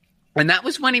 And that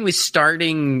was when he was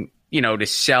starting, to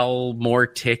sell more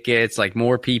tickets, like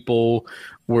more people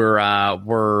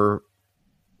were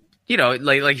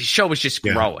like his show was just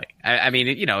growing. I mean,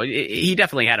 he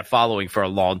definitely had a following for a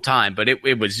long time, but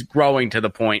it was growing to the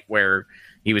point where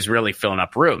he was really filling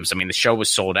up rooms. I mean, the show was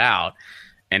sold out,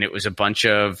 and it was a bunch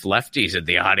of lefties in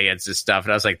the audience and stuff.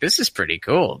 And I was like, this is pretty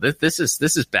cool. This is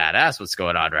badass what's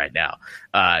going on right now.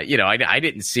 I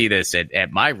didn't see this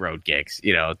at my road gigs.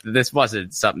 This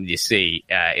wasn't something you see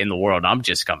in the world I'm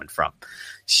just coming from.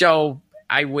 So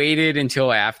I waited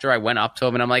until after I went up to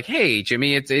him, and I'm like, hey,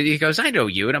 Jimmy, he goes, I know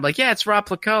you. And I'm like, yeah, it's Rob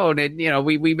Placone. And,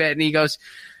 we met, and he goes,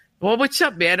 well, what's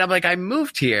up, man? I'm like, I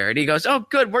moved here. And he goes, oh,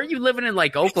 good. Weren't you living in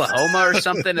like Oklahoma or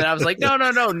something? And I was like, no,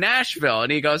 Nashville.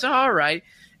 And he goes, oh, all right.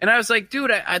 And I was like,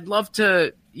 dude, I'd love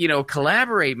to,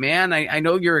 collaborate, man. I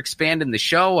know you're expanding the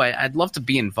show. I'd love to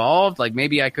be involved. Like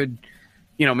maybe I could,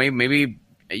 maybe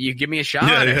you give me a shot.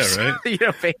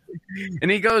 Yeah, right. And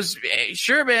he goes, hey,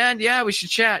 sure, man. Yeah, we should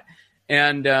chat.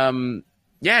 And,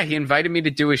 he invited me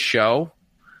to do his show,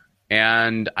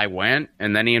 and I went,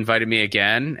 and then he invited me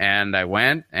again, and I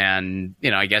went, and,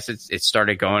 I guess it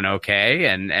started going okay.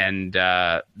 And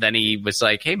then he was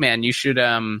like, hey man, you should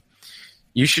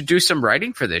do some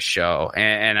writing for this show.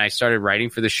 And I started writing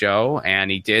for the show, and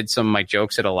he did some of my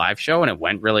jokes at a live show, and it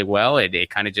went really well. It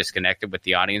kind of just connected with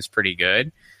the audience pretty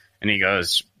good. And he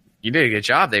goes, you did a good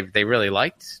job. They really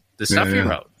liked the stuff you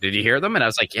wrote. Did you hear them? And I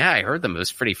was like, yeah, I heard them. It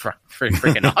was pretty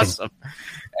freaking awesome.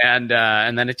 And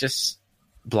then it just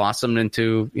blossomed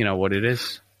into, what it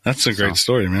is. That's a great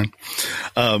story, man.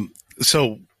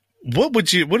 So what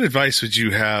advice would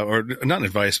you have, or not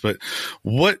advice, but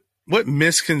what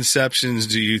misconceptions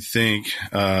do you think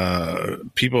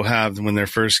people have when they're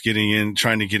first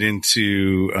trying to get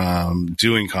into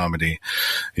doing comedy?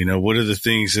 What are the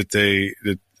things that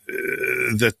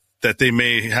they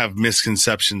may have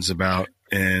misconceptions about?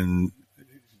 And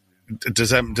does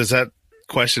that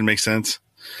question make sense?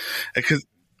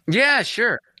 Yeah,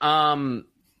 sure. No,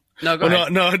 go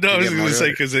ahead. No. I was going to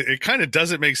say, because it kind of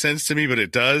doesn't make sense to me, but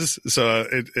it does. So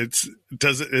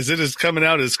is it coming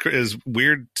out as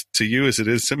weird to you as it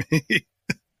is to me?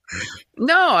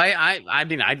 No, I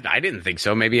mean, I didn't think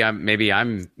so. Maybe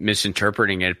I'm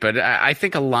misinterpreting it, but I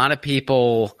think a lot of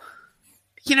people,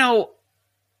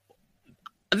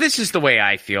 this is the way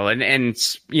I feel. And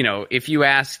if you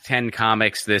ask 10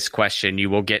 comics this question, you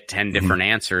will get 10 different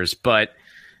answers. But,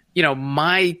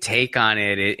 my take on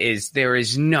it is there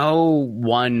is no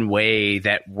one way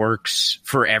that works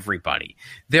for everybody.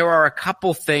 There are a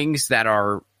couple things that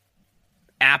are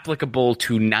applicable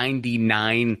to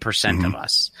 99% of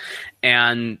us.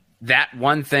 And that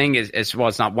one thing is well,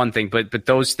 it's not one thing, but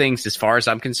those things, as far as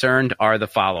I'm concerned, are the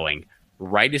following.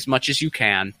 Write as much as you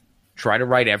can. Try to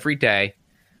write every day.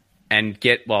 And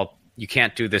you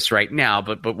can't do this right now,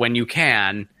 but when you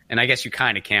can, and I guess you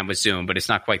kind of can with Zoom, but it's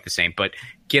not quite the same, but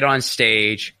get on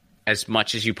stage as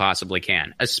much as you possibly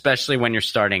can, especially when you're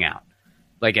starting out.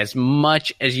 Like as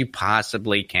much as you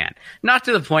possibly can. Not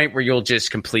to the point where you'll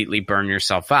just completely burn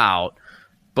yourself out,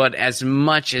 but as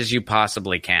much as you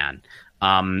possibly can.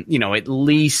 At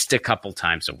least a couple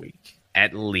times a week.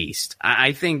 At least.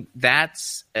 I think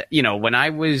that's, when I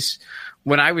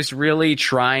was really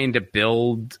trying to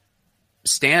build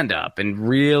stand-up and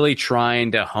really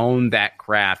trying to hone that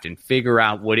craft and figure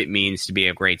out what it means to be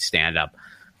a great stand-up.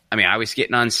 I mean, I was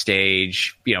getting on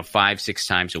stage, 5-6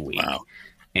 times a week. Wow.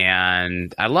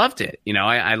 And I loved it.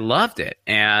 I loved it.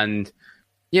 And,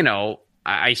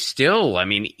 I still,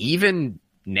 even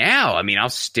now, I'll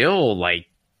still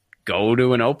go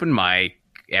to an open mic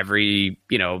every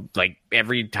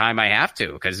time I have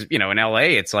to. Cause, in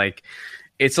LA,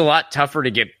 it's a lot tougher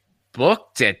to get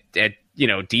booked at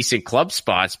decent club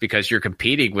spots because you're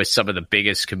competing with some of the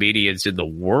biggest comedians in the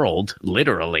world,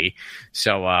 literally.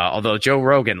 So, although Joe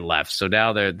Rogan left, so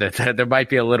now there might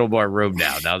be a little more room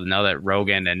now that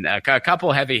Rogan and a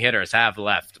couple heavy hitters have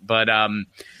left, but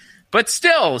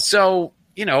still, so,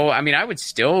 I would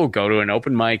still go to an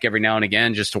open mic every now and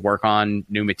again just to work on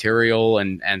new material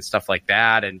and stuff like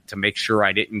that. And to make sure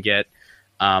I didn't get,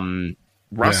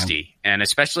 rusty. And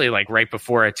especially like right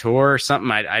before a tour or something,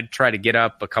 I'd try to get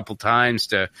up a couple times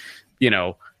to,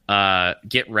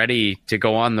 get ready to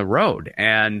go on the road.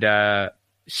 And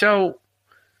so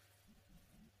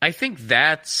I think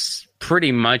that's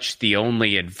pretty much the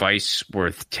only advice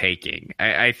worth taking.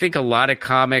 I think a lot of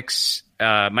comics,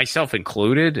 myself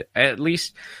included, at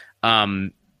least,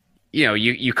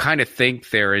 you kind of think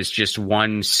there is just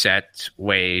one set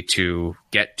way to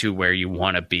get to where you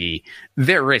want to be.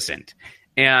 There isn't.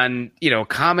 And,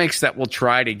 comics that will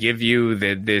try to give you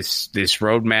this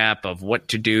roadmap of what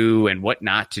to do and what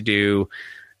not to do,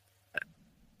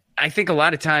 I think a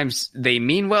lot of times they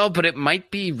mean well, but it might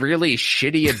be really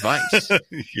shitty advice.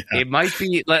 Yeah. It might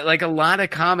be like a lot of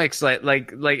comics,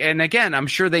 like, and again, I'm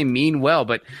sure they mean well,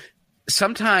 but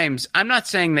sometimes I'm not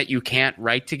saying that you can't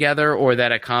write together or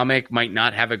that a comic might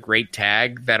not have a great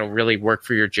tag that'll really work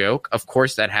for your joke. Of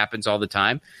course, that happens all the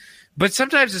time. But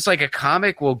sometimes it's like a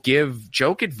comic will give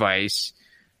joke advice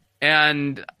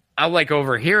and I'll like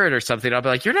overhear it or something. I'll be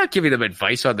like, you're not giving them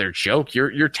advice on their joke.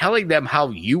 You're telling them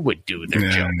how you would do their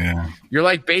joke. Yeah. You're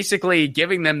like basically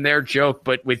giving them their joke,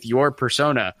 but with your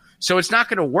persona. So it's not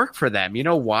going to work for them. You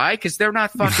know why? Because they're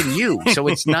not fucking you. So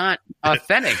it's not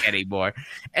authentic anymore.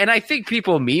 And I think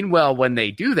people mean well when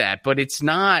they do that, but it's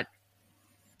not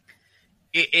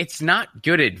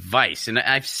good advice. And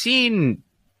I've seen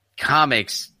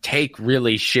comics take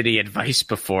really shitty advice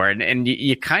before, and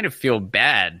you kind of feel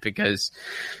bad because,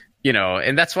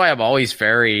 and that's why I'm always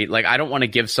very, like, I don't want to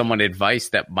give someone advice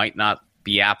that might not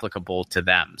be applicable to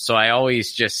them. So I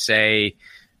always just say,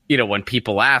 when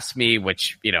people ask me,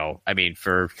 which,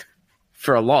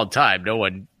 for a long time, no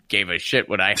one gave a shit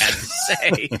what I had to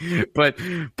say,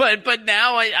 but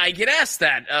now I get asked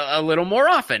that a little more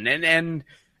often. And,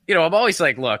 I'm always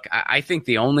like, look, I think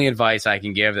the only advice I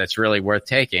can give that's really worth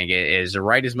taking is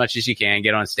write as much as you can,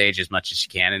 get on stage as much as you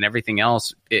can, and everything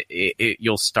else,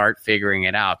 you'll start figuring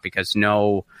it out because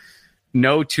no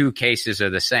two cases are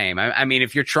the same. I mean,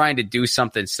 if you're trying to do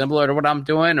something similar to what I'm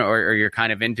doing or you're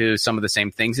kind of into some of the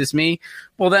same things as me,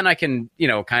 well, then I can,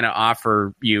 kind of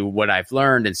offer you what I've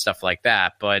learned and stuff like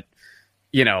that. But,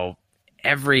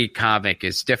 every comic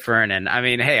is different. And I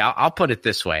mean, hey, I'll put it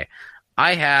this way.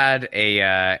 I had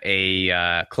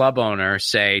a club owner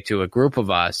say to a group of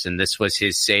us, and this was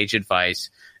his sage advice,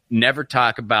 never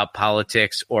talk about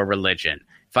politics or religion.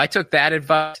 If I took that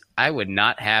advice, I would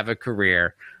not have a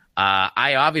career.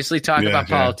 I obviously talk about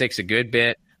politics a good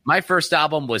bit. My first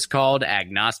album was called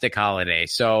Agnostic Holiday.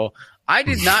 So I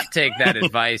did not take that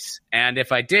advice. And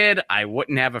if I did, I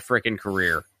wouldn't have a freaking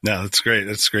career. No, that's great.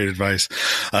 That's great advice.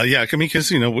 Yeah, I mean,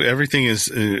 because, everything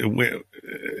is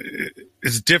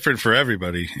it's different for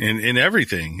everybody in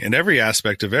everything, in every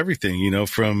aspect of everything,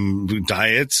 from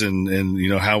diets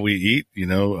and how we eat,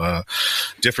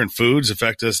 different foods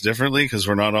affect us differently because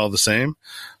we're not all the same.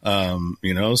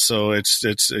 So it's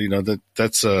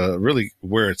that's really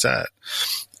where it's at.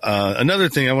 Another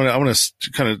thing I want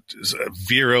to kind of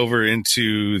veer over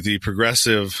into the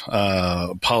progressive,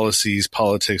 policies,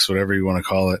 politics, whatever you want to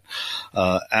call it,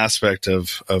 aspect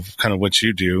of kind of what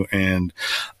you do. And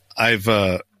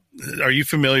are you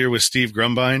familiar with Steve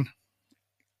Grumbine?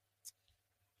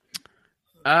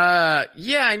 Yeah,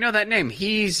 I know that name.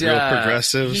 He's Real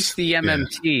Progressives. He's the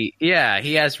MMT. Yeah,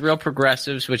 he has Real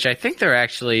Progressives, which I think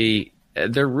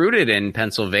they're rooted in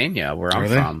Pennsylvania, where I'm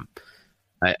from.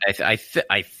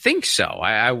 I think so.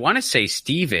 I want to say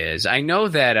Steve is. I know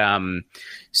that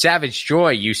Savage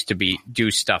Joy used to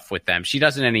do stuff with them. She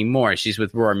doesn't anymore. She's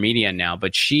with Roar Media now,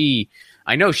 but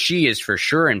I know she is for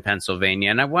sure in Pennsylvania,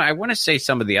 and I want to say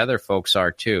some of the other folks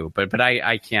are too, but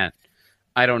I can't.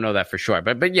 I don't know that for sure.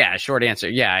 But yeah, short answer.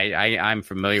 Yeah, I'm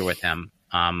familiar with him.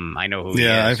 I know who he is.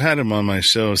 Yeah, I've had him on my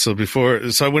show. So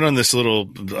I went on this little,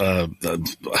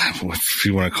 if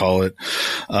you want to call it,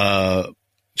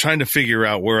 trying to figure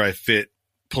out where I fit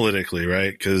politically,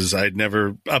 right? Because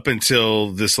up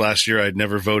until this last year, I'd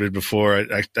never voted before.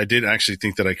 I did actually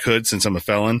think that I could since I'm a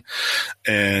felon,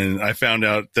 and I found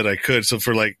out that I could. So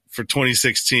for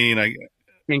 2016,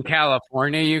 in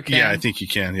California, you can? Yeah, I think you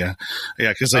can. Yeah.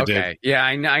 Yeah. Cause I did. Yeah.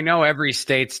 I know every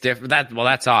state's different.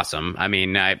 That's awesome. I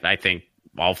mean, I think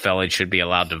all felons should be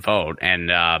allowed to vote. And,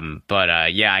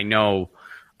 yeah, I know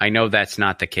that's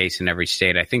not the case in every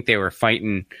state. I think they were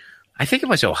fighting, I think it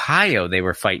was Ohio they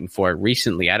were fighting for it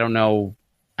recently. I don't know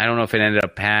if it ended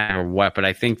up passing or what, but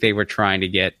I think they were trying to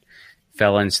get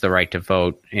felons the right to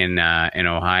vote in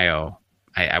Ohio.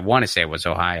 I want to say it was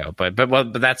Ohio, but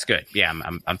that's good. Yeah,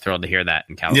 I'm thrilled to hear that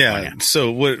in California. Yeah. So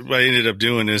what I ended up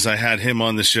doing is I had him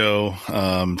on the show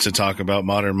to talk about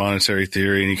modern monetary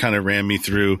theory, and he kind of ran me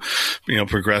through,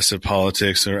 progressive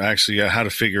politics, or actually how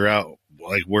to figure out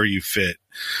like where you fit.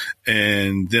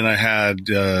 And then I had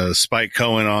Spike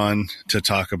Cohen on to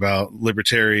talk about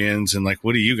libertarians and like,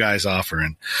 what are you guys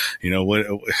offering? What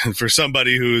for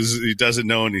somebody who doesn't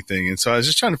know anything. And so I was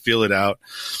just trying to feel it out.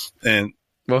 And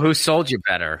well, who sold you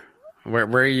better? Where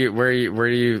do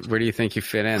you think you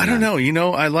fit in? I don't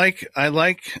know. I like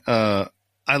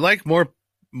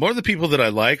more of the people that I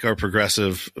like are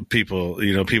progressive people,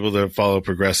 people that follow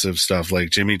progressive stuff like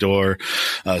Jimmy Dore,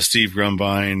 Steve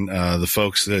Grumbine, the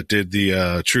folks that did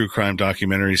the true crime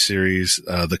documentary series,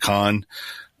 The Con.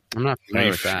 I'm not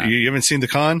familiar with that. You haven't seen The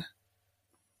Con?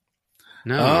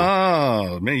 No.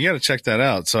 Oh man, you got to check that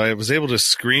out. So I was able to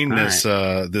screen this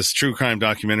true crime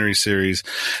documentary series,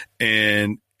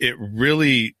 and it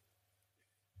really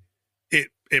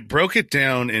it broke it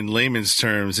down in layman's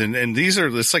terms. And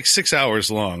it's like 6 hours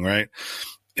long, right?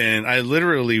 And I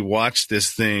literally watched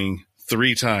this thing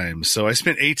 3 times. So I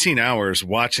spent 18 hours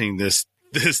watching this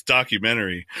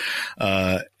documentary.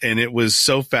 And it was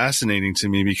so fascinating to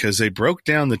me because they broke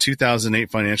down the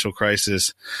 2008 financial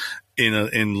crisis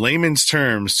in layman's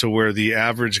terms to where the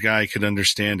average guy could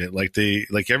understand it.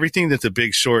 Like everything that The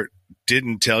Big Short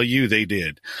didn't tell you, they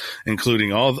did,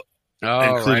 including all the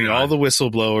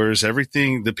whistleblowers,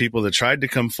 everything, the people that tried to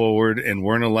come forward and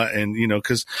weren't allowed. And,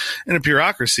 cause in a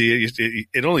bureaucracy,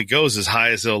 it only goes as high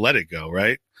as they'll let it go.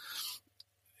 Right.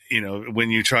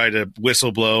 When you try to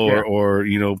whistleblow or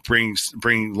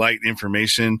bring light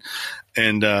information.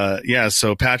 And,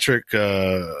 so Patrick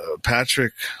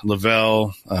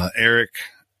Lavelle, Eric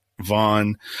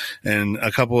Vaughn, and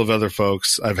a couple of other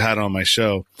folks I've had on my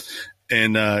show.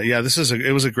 And,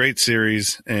 it was a great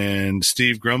series. And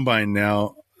Steve Grumbine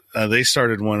now, they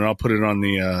started one, and I'll put it on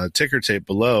the ticker tape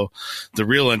below, The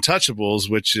Real Untouchables,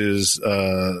 which is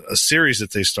a series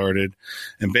that they started.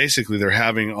 And basically they're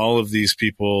having all of these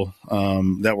people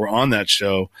that were on that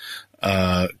show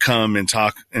come and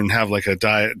talk and have like a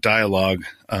dialogue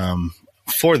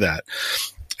for that.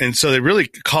 And so they really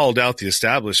called out the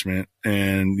establishment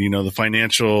and, the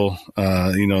financial,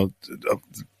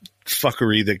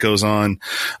 fuckery that goes on,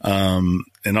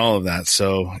 and all of that.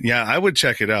 So yeah, I would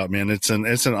check it out, man. It's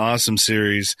an awesome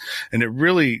series, and it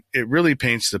really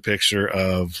paints the picture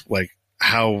of like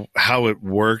how it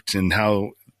worked and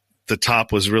how the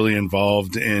top was really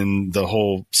involved in the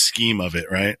whole scheme of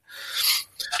it. Right.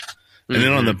 Mm-hmm. And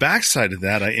then on the backside of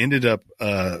that, I ended up,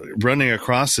 running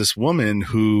across this woman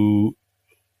who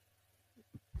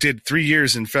did 3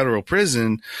 years in federal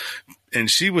prison. And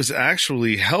she was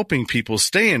actually helping people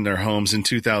stay in their homes in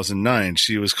 2009.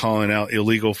 She was calling out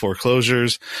illegal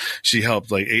foreclosures. She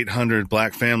helped like 800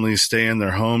 black families stay in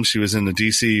their homes. She was in the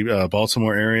DC,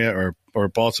 Baltimore area or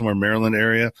Baltimore, Maryland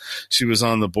area. She was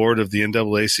on the board of the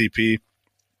NAACP.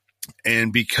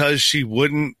 And because she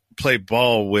wouldn't play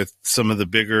ball with some of the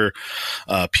bigger,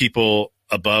 people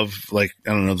above, like, I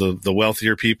don't know, the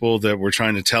wealthier people that were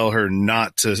trying to tell her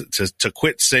not to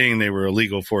quit saying they were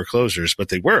illegal foreclosures, but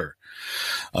they were.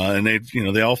 And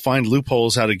they all find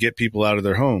loopholes how to get people out of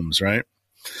their homes. Right.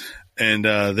 And,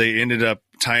 they ended up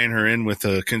tying her in with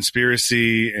a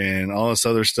conspiracy and all this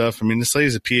other stuff. I mean, this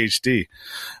lady's a PhD.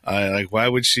 Why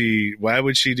would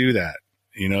she do that?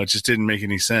 It just didn't make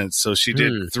any sense. So she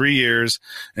did 3 years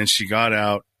and she got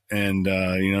out. And,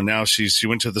 now she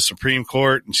went to the Supreme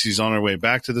Court, and she's on her way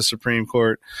back to the Supreme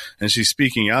Court, and she's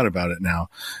speaking out about it now.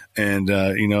 And,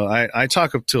 I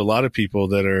talk to a lot of people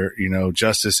that are,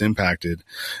 justice impacted,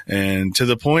 and to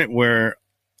the point where,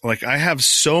 like, I have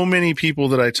so many people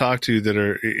that I talk to that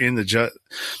are in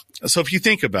so if you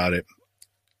think about it,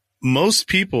 most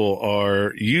people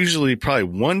are usually probably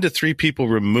 1 to 3 people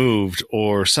removed,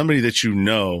 or somebody that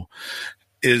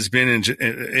has been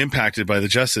impacted by the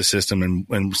justice system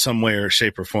in some way or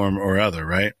shape or form or other.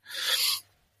 Right.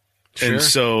 Sure. And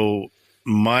so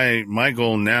my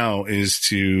goal now is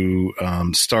to,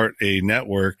 start a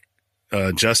network,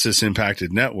 justice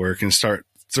impacted network, and start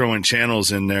throwing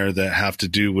channels in there that have to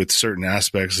do with certain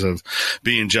aspects of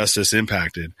being justice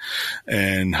impacted.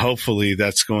 And hopefully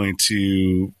that's going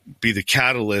to be the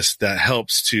catalyst that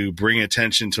helps to bring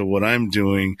attention to what I'm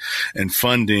doing and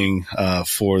funding,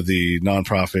 for the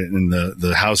nonprofit and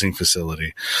the housing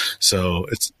facility. So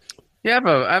it's, yeah,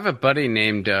 I have a buddy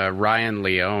named, Ryan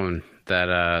Leone that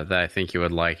I think you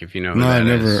would like, if you know who no, that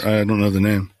is. I don't know the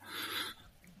name.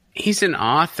 He's an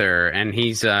author, and he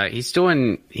has a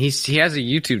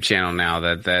YouTube channel now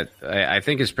that I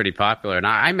think is pretty popular. And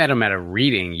I met him at a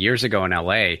reading years ago in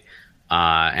LA,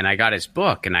 and I got his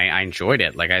book, and I enjoyed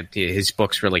it. Like his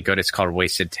book's really good. It's called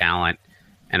Wasted Talent,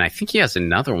 and I think he has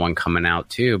another one coming out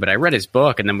too. But I read his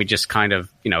book, and then we just kind of,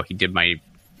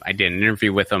 I did an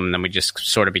interview with him, and then we just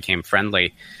sort of became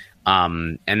friendly.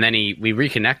 And then we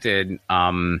reconnected.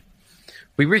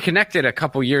 We reconnected a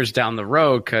couple years down the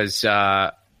road because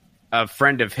a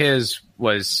friend of his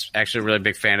was actually a really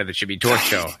big fan of the Jimmy Dore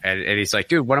Show. And he's like,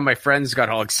 dude, one of my friends got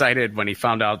all excited when he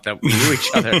found out that we knew each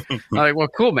other. I'm like, well,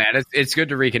 cool, man. It's good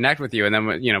to reconnect with you. And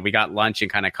then, we got lunch and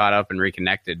kind of caught up and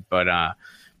reconnected. But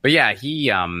yeah,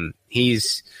 he's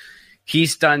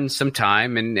done some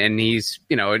time and he's,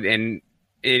 and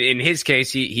in his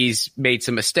case, he's made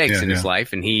some mistakes in his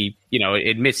life, and he,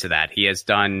 admits to that. He has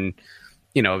done,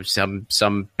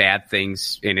 some bad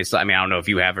things in his life. I mean, I don't know if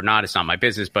you have or not. It's not my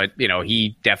business, but,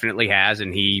 he definitely has,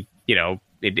 and he,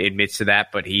 admits to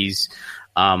that, but he's,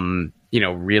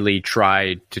 really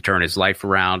tried to turn his life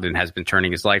around and has been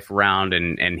turning his life around,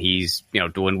 and he's,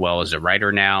 doing well as a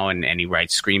writer now, and he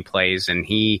writes screenplays, and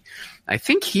I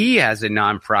think he has a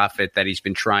nonprofit that he's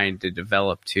been trying to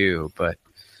develop too, but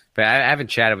I haven't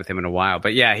chatted with him in a while.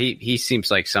 But yeah, he seems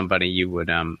like somebody you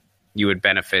would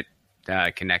benefit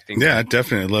connecting. Yeah, I'd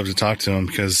definitely love to talk to him,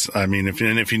 because I mean, if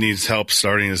he needs help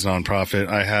starting his nonprofit,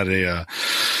 I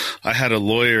had a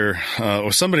lawyer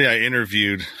or somebody I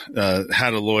interviewed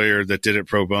had a lawyer that did it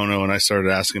pro bono, and I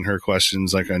started asking her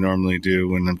questions like I normally do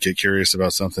when I get curious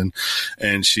about something,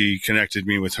 and she connected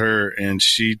me with her, and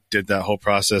she did that whole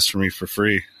process for me for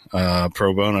free,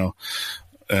 pro bono.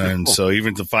 And so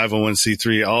even the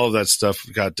 501c3, all of that stuff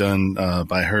got done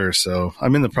by her. So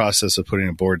I'm in the process of putting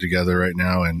a board together right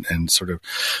now and sort of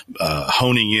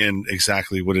honing in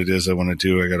exactly what it is I want to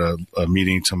do. I got a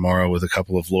meeting tomorrow with a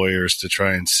couple of lawyers to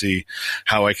try and see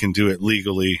how I can do it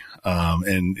legally,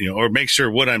 and or make sure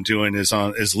what I'm doing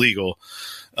is legal.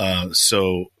 And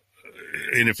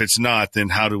if it's not, then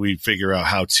how do we figure out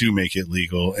how to make it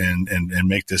legal and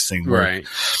make this thing work?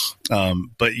 Right.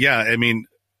 But yeah, I mean,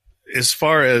 as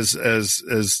far as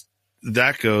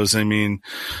that goes, I mean,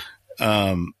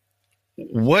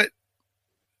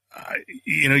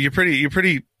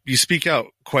 you speak out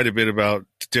quite a bit about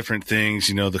different things,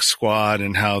 the squad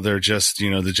and how they're just,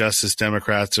 the Justice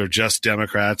Democrats are just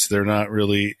Democrats. They're not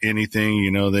really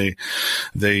anything,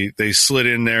 they slid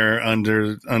in there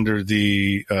under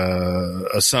the,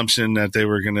 assumption that they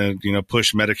were going to,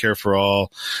 push Medicare for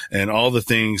all and all the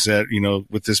things that,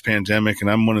 with this pandemic.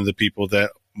 And I'm one of the people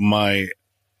that my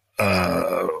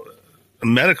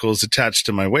medical is attached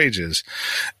to my wages,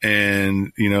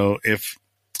 and if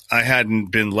I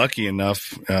hadn't been lucky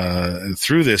enough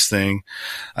through this thing,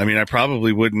 I mean, I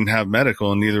probably wouldn't have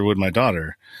medical, and neither would my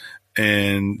daughter.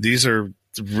 And these are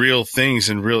real things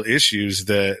and real issues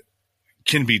that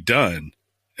can be done.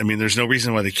 I mean, there's no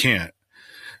reason why they can't,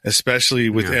 especially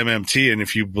with MMT. And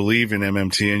if you believe in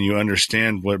MMT and you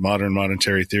understand what modern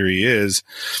monetary theory is,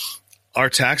 our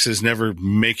taxes never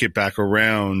make it back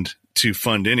around to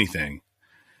fund anything.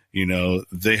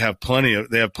 They have plenty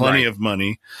of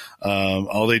money.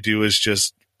 All they do is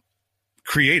just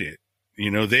create it.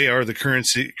 They are the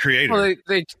currency creator. Well,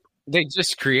 they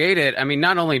just create it. I mean,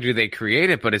 not only do they create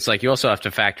it, but it's like you also have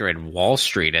to factor in Wall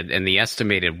Street and the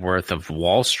estimated worth of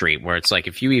Wall Street, where it's like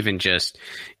if you even just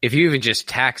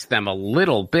tax them a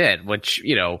little bit, which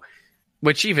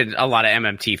even a lot of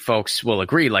MMT folks will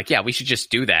agree, like, yeah, we should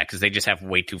just do that because they just have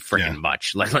way too freaking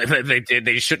much. Like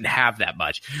they shouldn't have that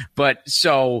much. But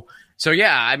so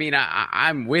yeah, I mean,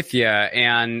 I'm with you,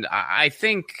 and I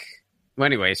think. Well,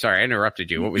 anyway, sorry, I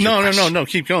interrupted you. What was your question? No.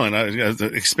 Keep going.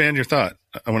 Expand your thought.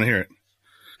 I want to hear it.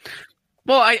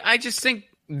 Well, I just think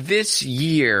this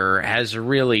year has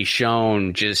really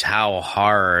shown just how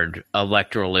hard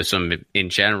electoralism in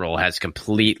general has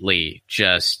completely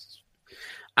just.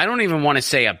 I don't even want to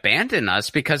say abandon us,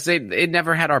 because it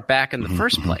never had our back in the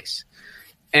first place.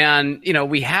 And,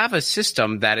 we have a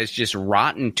system that is just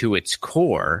rotten to its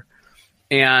core.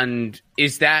 And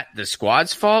is that the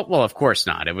squad's fault? Well, of course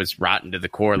not. It was rotten to the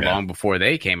core long before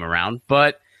they came around.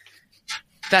 But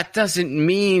that doesn't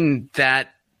mean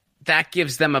that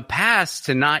gives them a pass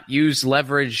to not use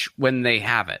leverage when they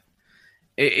have it.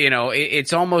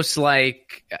 It's almost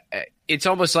like,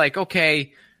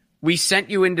 okay, we sent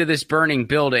you into this burning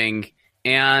building,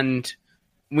 and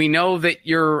we know that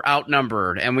you're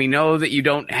outnumbered, and we know that you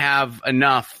don't have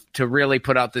enough to really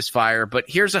put out this fire, but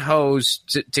here's a hose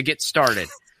to get started.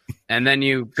 And then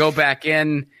you go back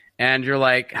in, and you're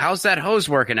like, how's that hose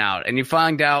working out? And you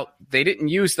find out they didn't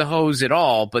use the hose at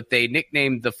all, but they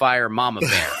nicknamed the fire Mama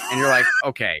Bear. And you're like,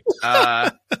 okay,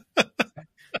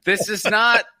 this is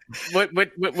not what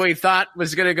we thought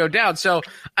was going to go down. So,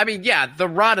 I mean, yeah, the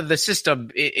rot of the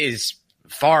system is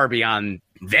far beyond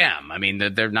them. I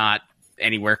mean, they're not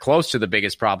anywhere close to the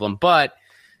biggest problem, but,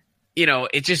 you know,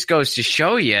 it just goes to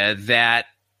show you that,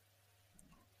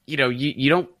 you know, you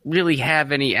don't really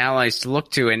have any allies to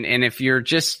look to. And if you're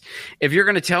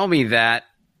going to tell me that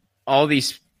all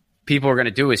these people are going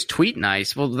to do is tweet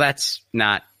nice, well, that's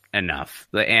not enough.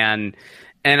 And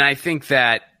I think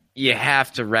that you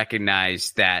have to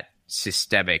recognize that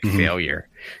systemic failure,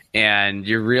 and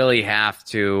you really have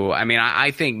to, I mean,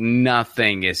 I think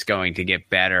nothing is going to get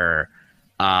better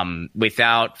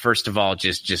without, first of all,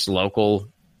 just local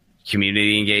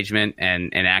community engagement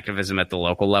and activism at the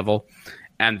local level,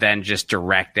 and then just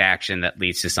direct action that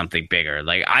leads to something bigger.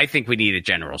 Like, I think we need a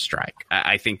general strike.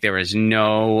 I think there is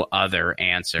no other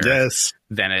answer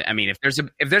than I mean, if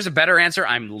there's a better answer,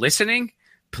 I'm listening.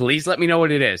 Please let me know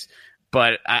what it is.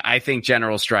 But I think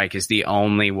general strike is the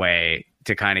only way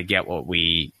to kind of get what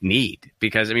we need.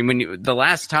 Because, I mean, the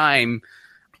last time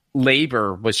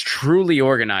labor was truly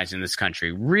organized in this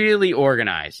country, really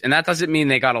organized, and that doesn't mean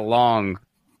they got along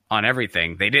on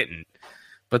everything. They didn't.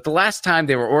 But the last time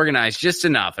they were organized just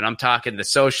enough, and I'm talking the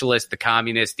socialists, the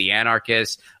communists, the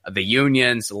anarchists, the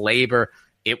unions, labor,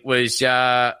 it was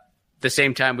the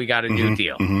same time we got a New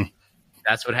Deal.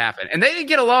 That's what happened. And they didn't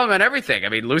get along on everything. I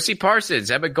mean, Lucy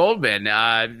Parsons, Emma Goldman,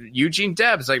 Eugene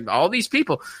Debs, like all these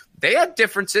people, they had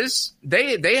differences.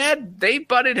 They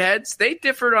butted heads. They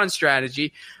differed on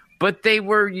strategy, but they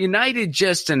were united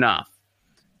just enough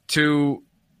to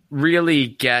really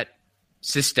get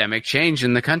systemic change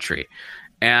in the country.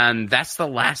 And that's the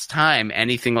last time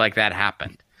anything like that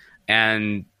happened.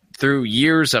 And through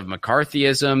years of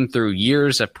McCarthyism, through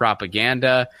years of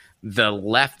propaganda, the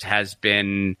left has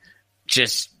been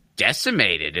just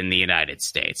decimated in the United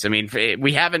States. I mean,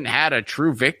 we haven't had a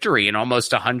true victory in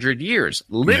almost 100 years,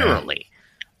 literally.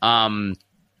 Yeah.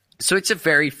 So it's a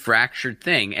very fractured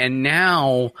thing. And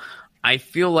now I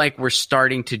feel like we're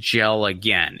starting to gel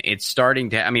again. It's starting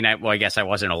to, I mean, I guess I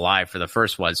wasn't alive for the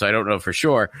first one, so I don't know for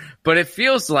sure. But it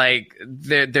feels like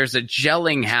there's a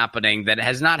gelling happening that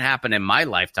has not happened in my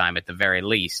lifetime at the very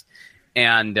least.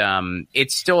 And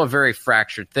it's still a very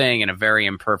fractured thing and a very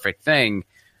imperfect thing.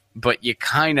 But you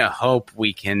kind of hope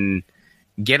we can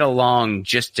get along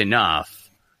just enough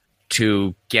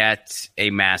to get a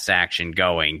mass action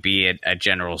going, be it a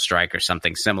general strike or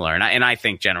something similar. And I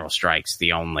think general strike's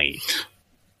the only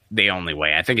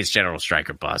way. I think it's general strike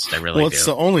or bust. I really do. Well, it's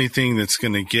the only thing that's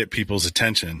going to get people's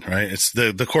attention, right? It's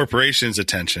the corporation's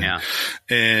attention. Yeah.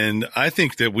 And I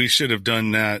think that we should have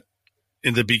done that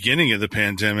in the beginning of the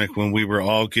pandemic when we were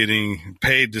all getting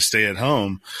paid to stay at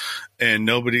home and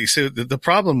nobody. So the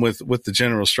problem with the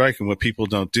general strike and what people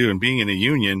don't do and being in a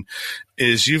union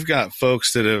is you've got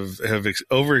folks that have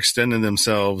overextended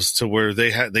themselves to where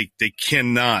they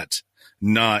cannot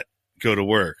not go to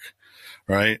work.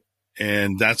 Right.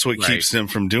 And that's what keeps them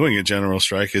from doing a general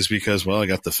strike is because, well, I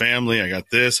got the family, I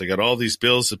got this, I got all these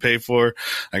bills to pay for.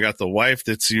 I got the wife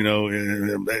that's,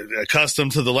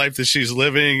 accustomed to the life that she's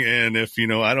living. And if,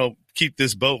 I don't keep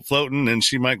this boat floating and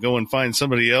she might go and find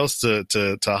somebody else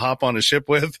to hop on a ship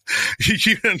with,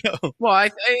 Well,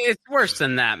 it's worse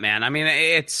than that, man. I mean,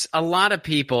 it's a lot of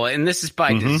people, and this is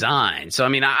by design. So, I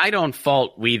mean, I don't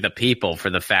fault we the people for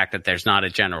the fact that there's not a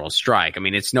general strike. I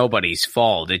mean, it's nobody's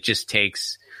fault. It just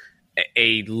takes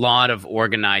a lot of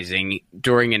organizing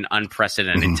during an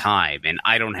unprecedented time. And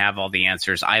I don't have all the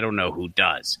answers. I don't know who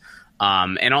does.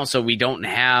 And also we don't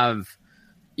have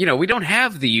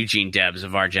the Eugene Debs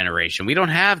of our generation. We don't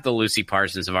have the Lucy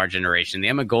Parsons of our generation, the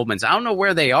Emma Goldmans. I don't know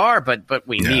where they are, but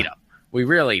we need them. We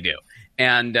really do.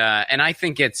 And I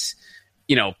think it's,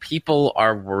 people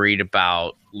are worried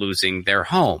about losing their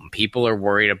home. People are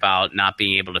worried about not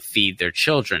being able to feed their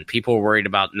children. People are worried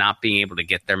about not being able to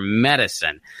get their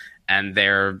medicine. And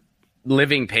they're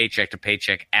living paycheck to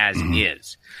paycheck as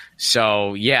is.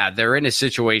 So, yeah, they're in a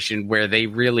situation where they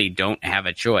really don't have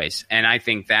a choice. And I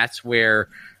think that's where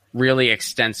really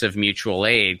extensive mutual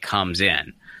aid comes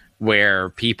in,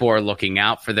 where people are looking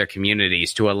out for their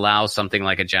communities to allow something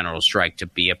like a general strike to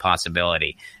be a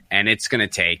possibility. And it's going to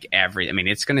take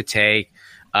it's going to take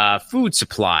food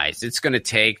supplies. It's going to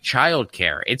take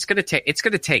childcare. It's going to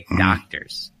take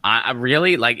doctors.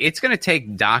 It's going to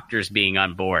take doctors being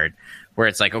on board where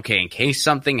it's like, okay, in case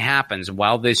something happens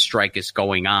while this strike is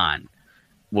going on,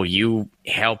 will you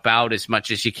help out as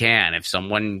much as you can? If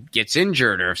someone gets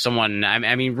injured or if someone,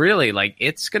 really, like,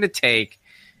 it's going to take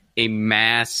a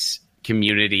mass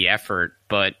community effort,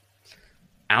 but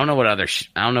I don't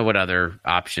know what other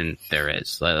option there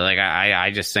is. Like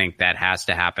I just think that has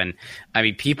to happen. I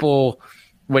mean,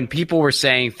 when people were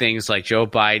saying things like Joe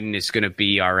Biden is going to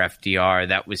be our FDR,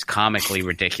 that was comically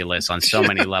ridiculous on so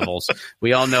many levels.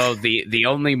 We all know the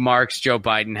only marks Joe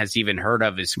Biden has even heard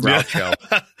of is Groucho,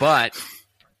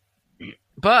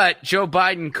 but Joe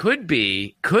Biden could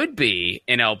be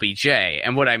an LBJ.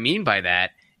 And what I mean by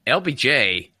that,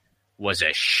 LBJ was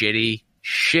a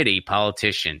shitty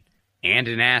politician and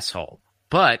an asshole.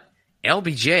 But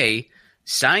LBJ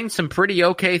signed some pretty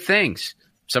okay things,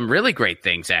 some really great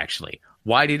things, actually.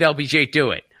 Why did LBJ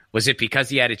do it? Was it because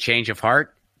he had a change of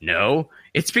heart? No.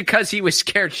 It's because he was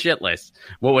scared shitless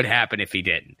what would happen if he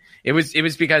didn't. It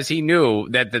was because he knew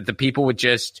that the people would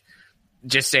just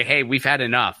say, hey, we've had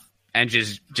enough, and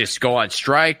just go on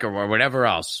strike or whatever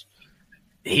else.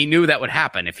 He knew that would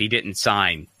happen if he didn't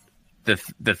sign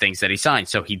the things that he signed,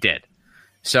 so he did.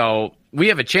 So we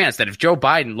have a chance that if Joe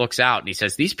Biden looks out and he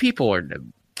says, these people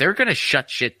they're going to shut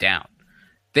shit down.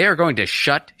 They are going to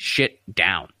shut shit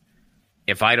down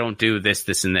if I don't do this,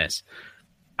 this, and this.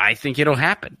 I think it'll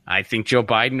happen. I think Joe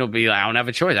Biden will be like, I don't have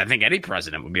a choice. I think any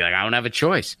president would be like, I don't have a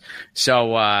choice.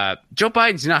 So Joe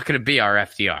Biden's not going to be our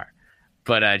FDR,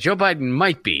 but Joe Biden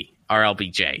might be our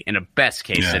LBJ in a best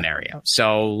case scenario.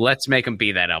 So let's make him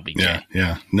be that LBJ.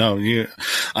 Yeah. No,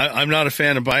 I'm not a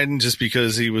fan of Biden just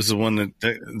because he was the one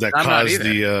that caused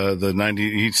the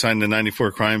 90. He signed the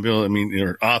 94 crime bill. I mean,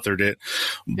 or authored it.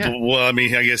 Yeah. Well, I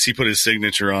mean, I guess he put his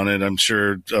signature on it. I'm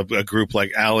sure a group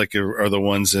like ALEC are the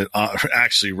ones that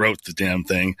actually wrote the damn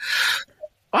thing.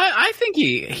 I think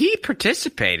he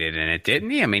participated in it, didn't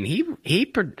he? I mean,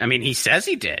 he says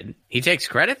he did. He takes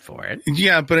credit for it.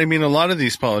 Yeah, but I mean, a lot of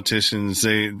these politicians,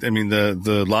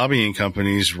 the lobbying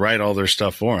companies write all their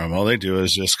stuff for them. All they do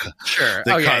is just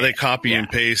they copy and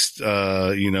paste,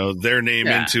 their name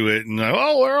into it, and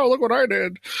look what I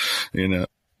did,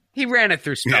 He ran it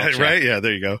through spell check. Right? Yeah,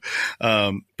 there you go.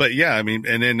 But yeah, I mean,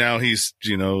 and then now he's,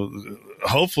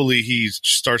 hopefully he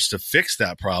starts to fix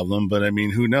that problem. But I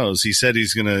mean, who knows? He said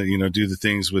he's going to, do the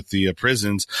things with the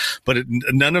prisons, but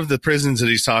none of the prisons that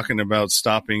he's talking about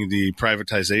stopping the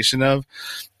privatization of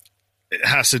it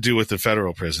has to do with the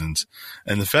federal prisons.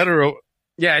 And the federal.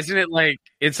 Yeah, isn't it like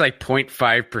it's like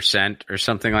 0.5% or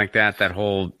something like that? That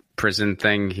whole prison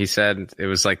thing, he said it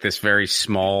was like this very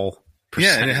small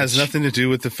percentage. Yeah, and it has nothing to do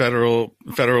with the federal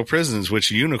prisons,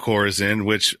 which Unicor is in,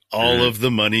 which all of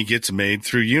the money gets made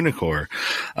through Unicor.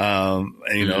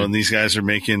 And these guys are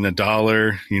making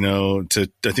 $1,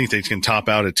 I think they can top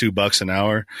out at $2 an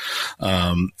hour.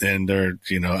 And they're,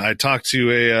 I talked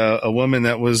to a woman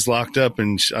that was locked up,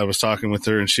 and I was talking with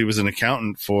her, and she was an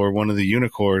accountant for one of the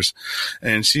Unicors.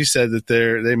 And she said that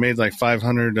they made like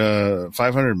 500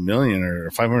 million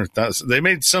or 500,000. They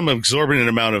made some exorbitant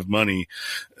amount of money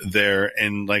there.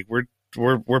 And like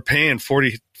we're paying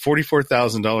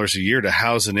 $44,000 a year to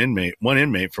house one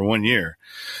inmate for 1 year,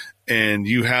 and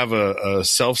you have a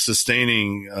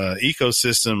self-sustaining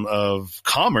ecosystem of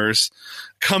commerce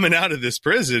coming out of this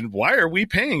prison. Why are we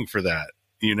paying for that?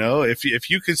 If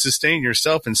you could sustain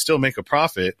yourself and still make a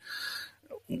profit,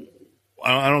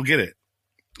 I don't get it.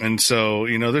 And so,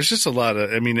 there's just a lot of,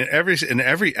 in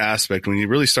every aspect, when you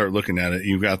really start looking at it,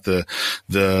 you've got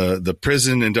the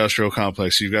prison industrial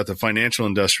complex, you've got the financial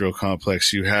industrial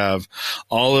complex, you have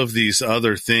all of these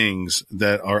other things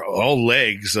that are all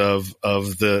legs of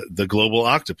the global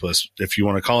octopus, if you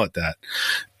want to call it that.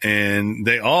 And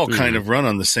they all kind of run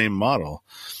on the same model.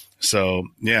 So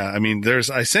yeah,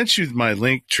 I sent you my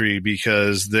link tree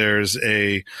because there's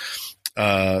a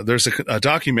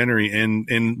documentary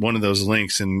in one of those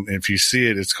links, and if you see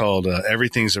it, it's called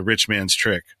Everything's a Rich Man's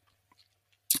Trick.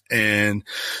 And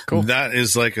that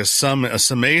is like a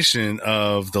summation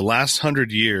of the last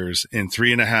 100 years in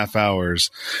 3.5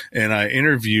 hours. And I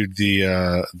interviewed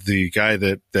the guy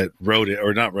that wrote it,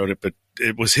 or not wrote it, but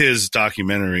it was his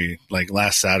documentary like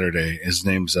last Saturday. His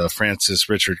name's Francis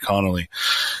Richard Connolly,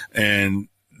 and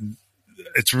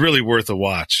it's really worth a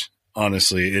watch.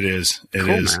 Honestly, it is. It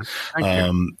is.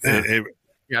 Man.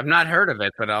 I've not heard of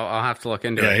it, but I'll have to look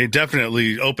into it. Yeah, it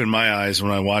definitely opened my eyes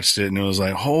when I watched it, and it was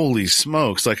like, holy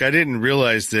smokes. Like, I didn't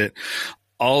realize that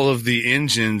all of the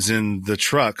engines in the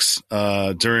trucks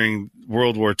during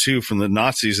World War II from the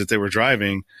Nazis that they were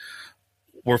driving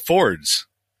were Fords.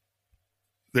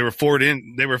 They were Ford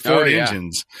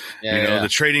engines. The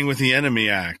Trading with the Enemy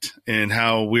Act, and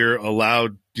how we're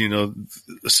allowed,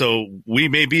 so we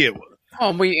may be at.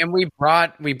 Oh, we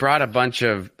brought a bunch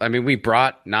of. We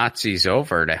brought Nazis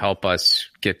over to help us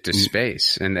get to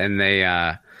space, and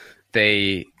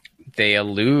they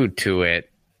allude to it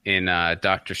in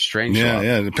Doctor Strange.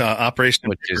 Yeah, Operation,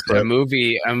 which is a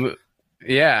movie.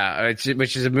 Yeah,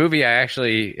 which is a movie I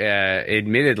actually,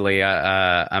 admittedly,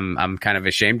 I'm kind of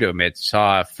ashamed to admit,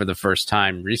 saw for the first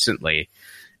time recently.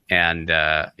 And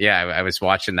I was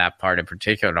watching that part in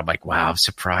particular, and I'm like, wow, I'm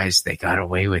surprised they got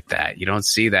away with that. You don't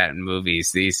see that in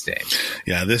movies these days.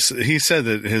 Yeah, he said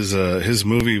that his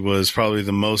movie was probably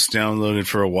the most downloaded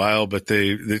for a while, but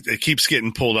it keeps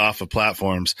getting pulled off of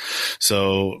platforms,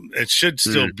 so it should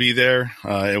still be there.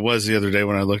 It was the other day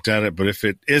when I looked at it, but if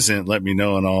it isn't, let me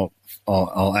know, and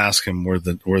I'll ask him where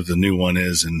the new one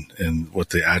is and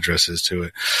what the address is to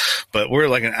it. But we're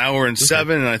like an hour and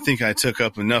 7, and I think I took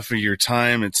up enough of your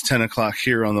time. It's 10 o'clock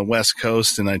here on the West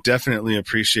Coast, and I definitely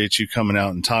appreciate you coming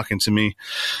out and talking to me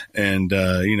and,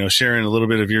 sharing a little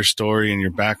bit of your story and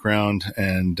your background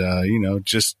and,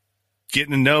 just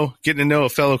getting to know a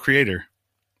fellow creator.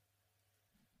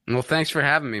 Well, thanks for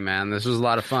having me, man. This was a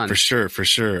lot of fun. For sure.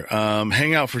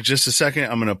 Hang out for just a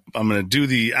second. I'm gonna do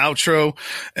the outro,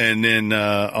 and then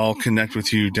I'll connect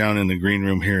with you down in the green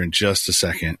room here in just a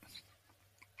second.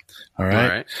 All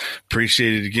right.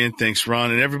 Appreciate it again. Thanks,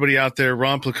 Ron. And everybody out there,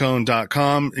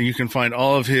 ronplacone.com. You can find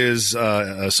all of his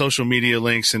social media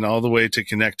links and all the way to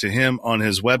connect to him on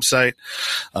his website.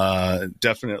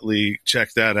 Definitely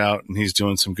check that out. And he's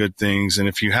doing some good things. And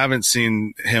if you haven't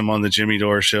seen him on the Jimmy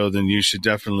Dore Show, then you should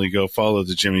definitely go follow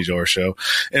the Jimmy Dore Show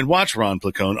and watch Ron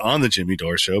Placone on the Jimmy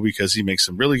Dore Show, because he makes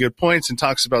some really good points and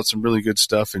talks about some really good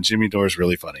stuff. And Jimmy Dore is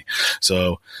really funny.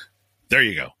 So there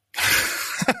you go.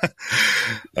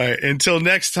 All right. Until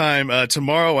next time,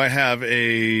 tomorrow I have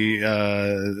a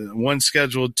one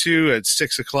scheduled 2 at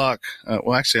 6 o'clock.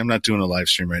 Well, actually, I'm not doing a live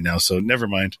stream right now, so never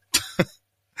mind.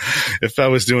 If I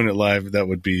was doing it live, that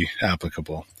would be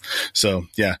applicable. So,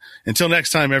 yeah. Until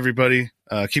next time, everybody,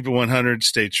 keep it 100,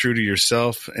 stay true to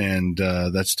yourself, and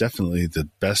that's definitely the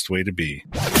best way to be.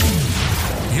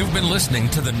 You've been listening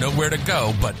to the Nowhere to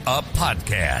Go But Up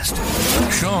podcast.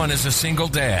 Sean is a single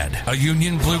dad, a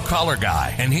union blue-collar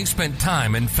guy, and he spent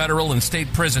time in federal and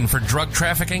state prison for drug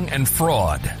trafficking and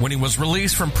fraud. When he was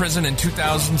released from prison in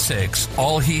 2006,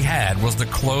 all he had was the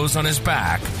clothes on his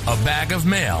back, a bag of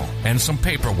mail, and some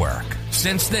paperwork.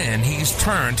 Since then, he's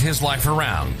turned his life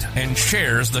around and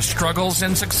shares the struggles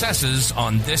and successes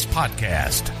on this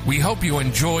podcast. We hope you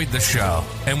enjoyed the show,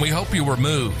 and we hope you were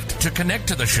moved. To connect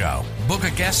to the show, book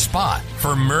a guest spot.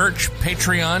 For merch,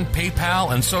 Patreon,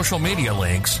 PayPal, and social media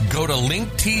links, go to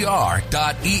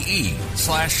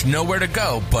linktr.ee/nowhere to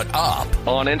go but up.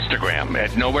 On Instagram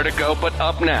at Nowhere to Go But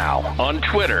Up Now. On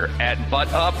Twitter at But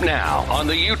Up Now. On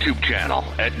the YouTube channel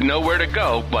at Nowhere to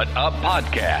Go But Up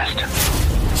Podcast.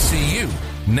 See you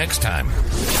next time.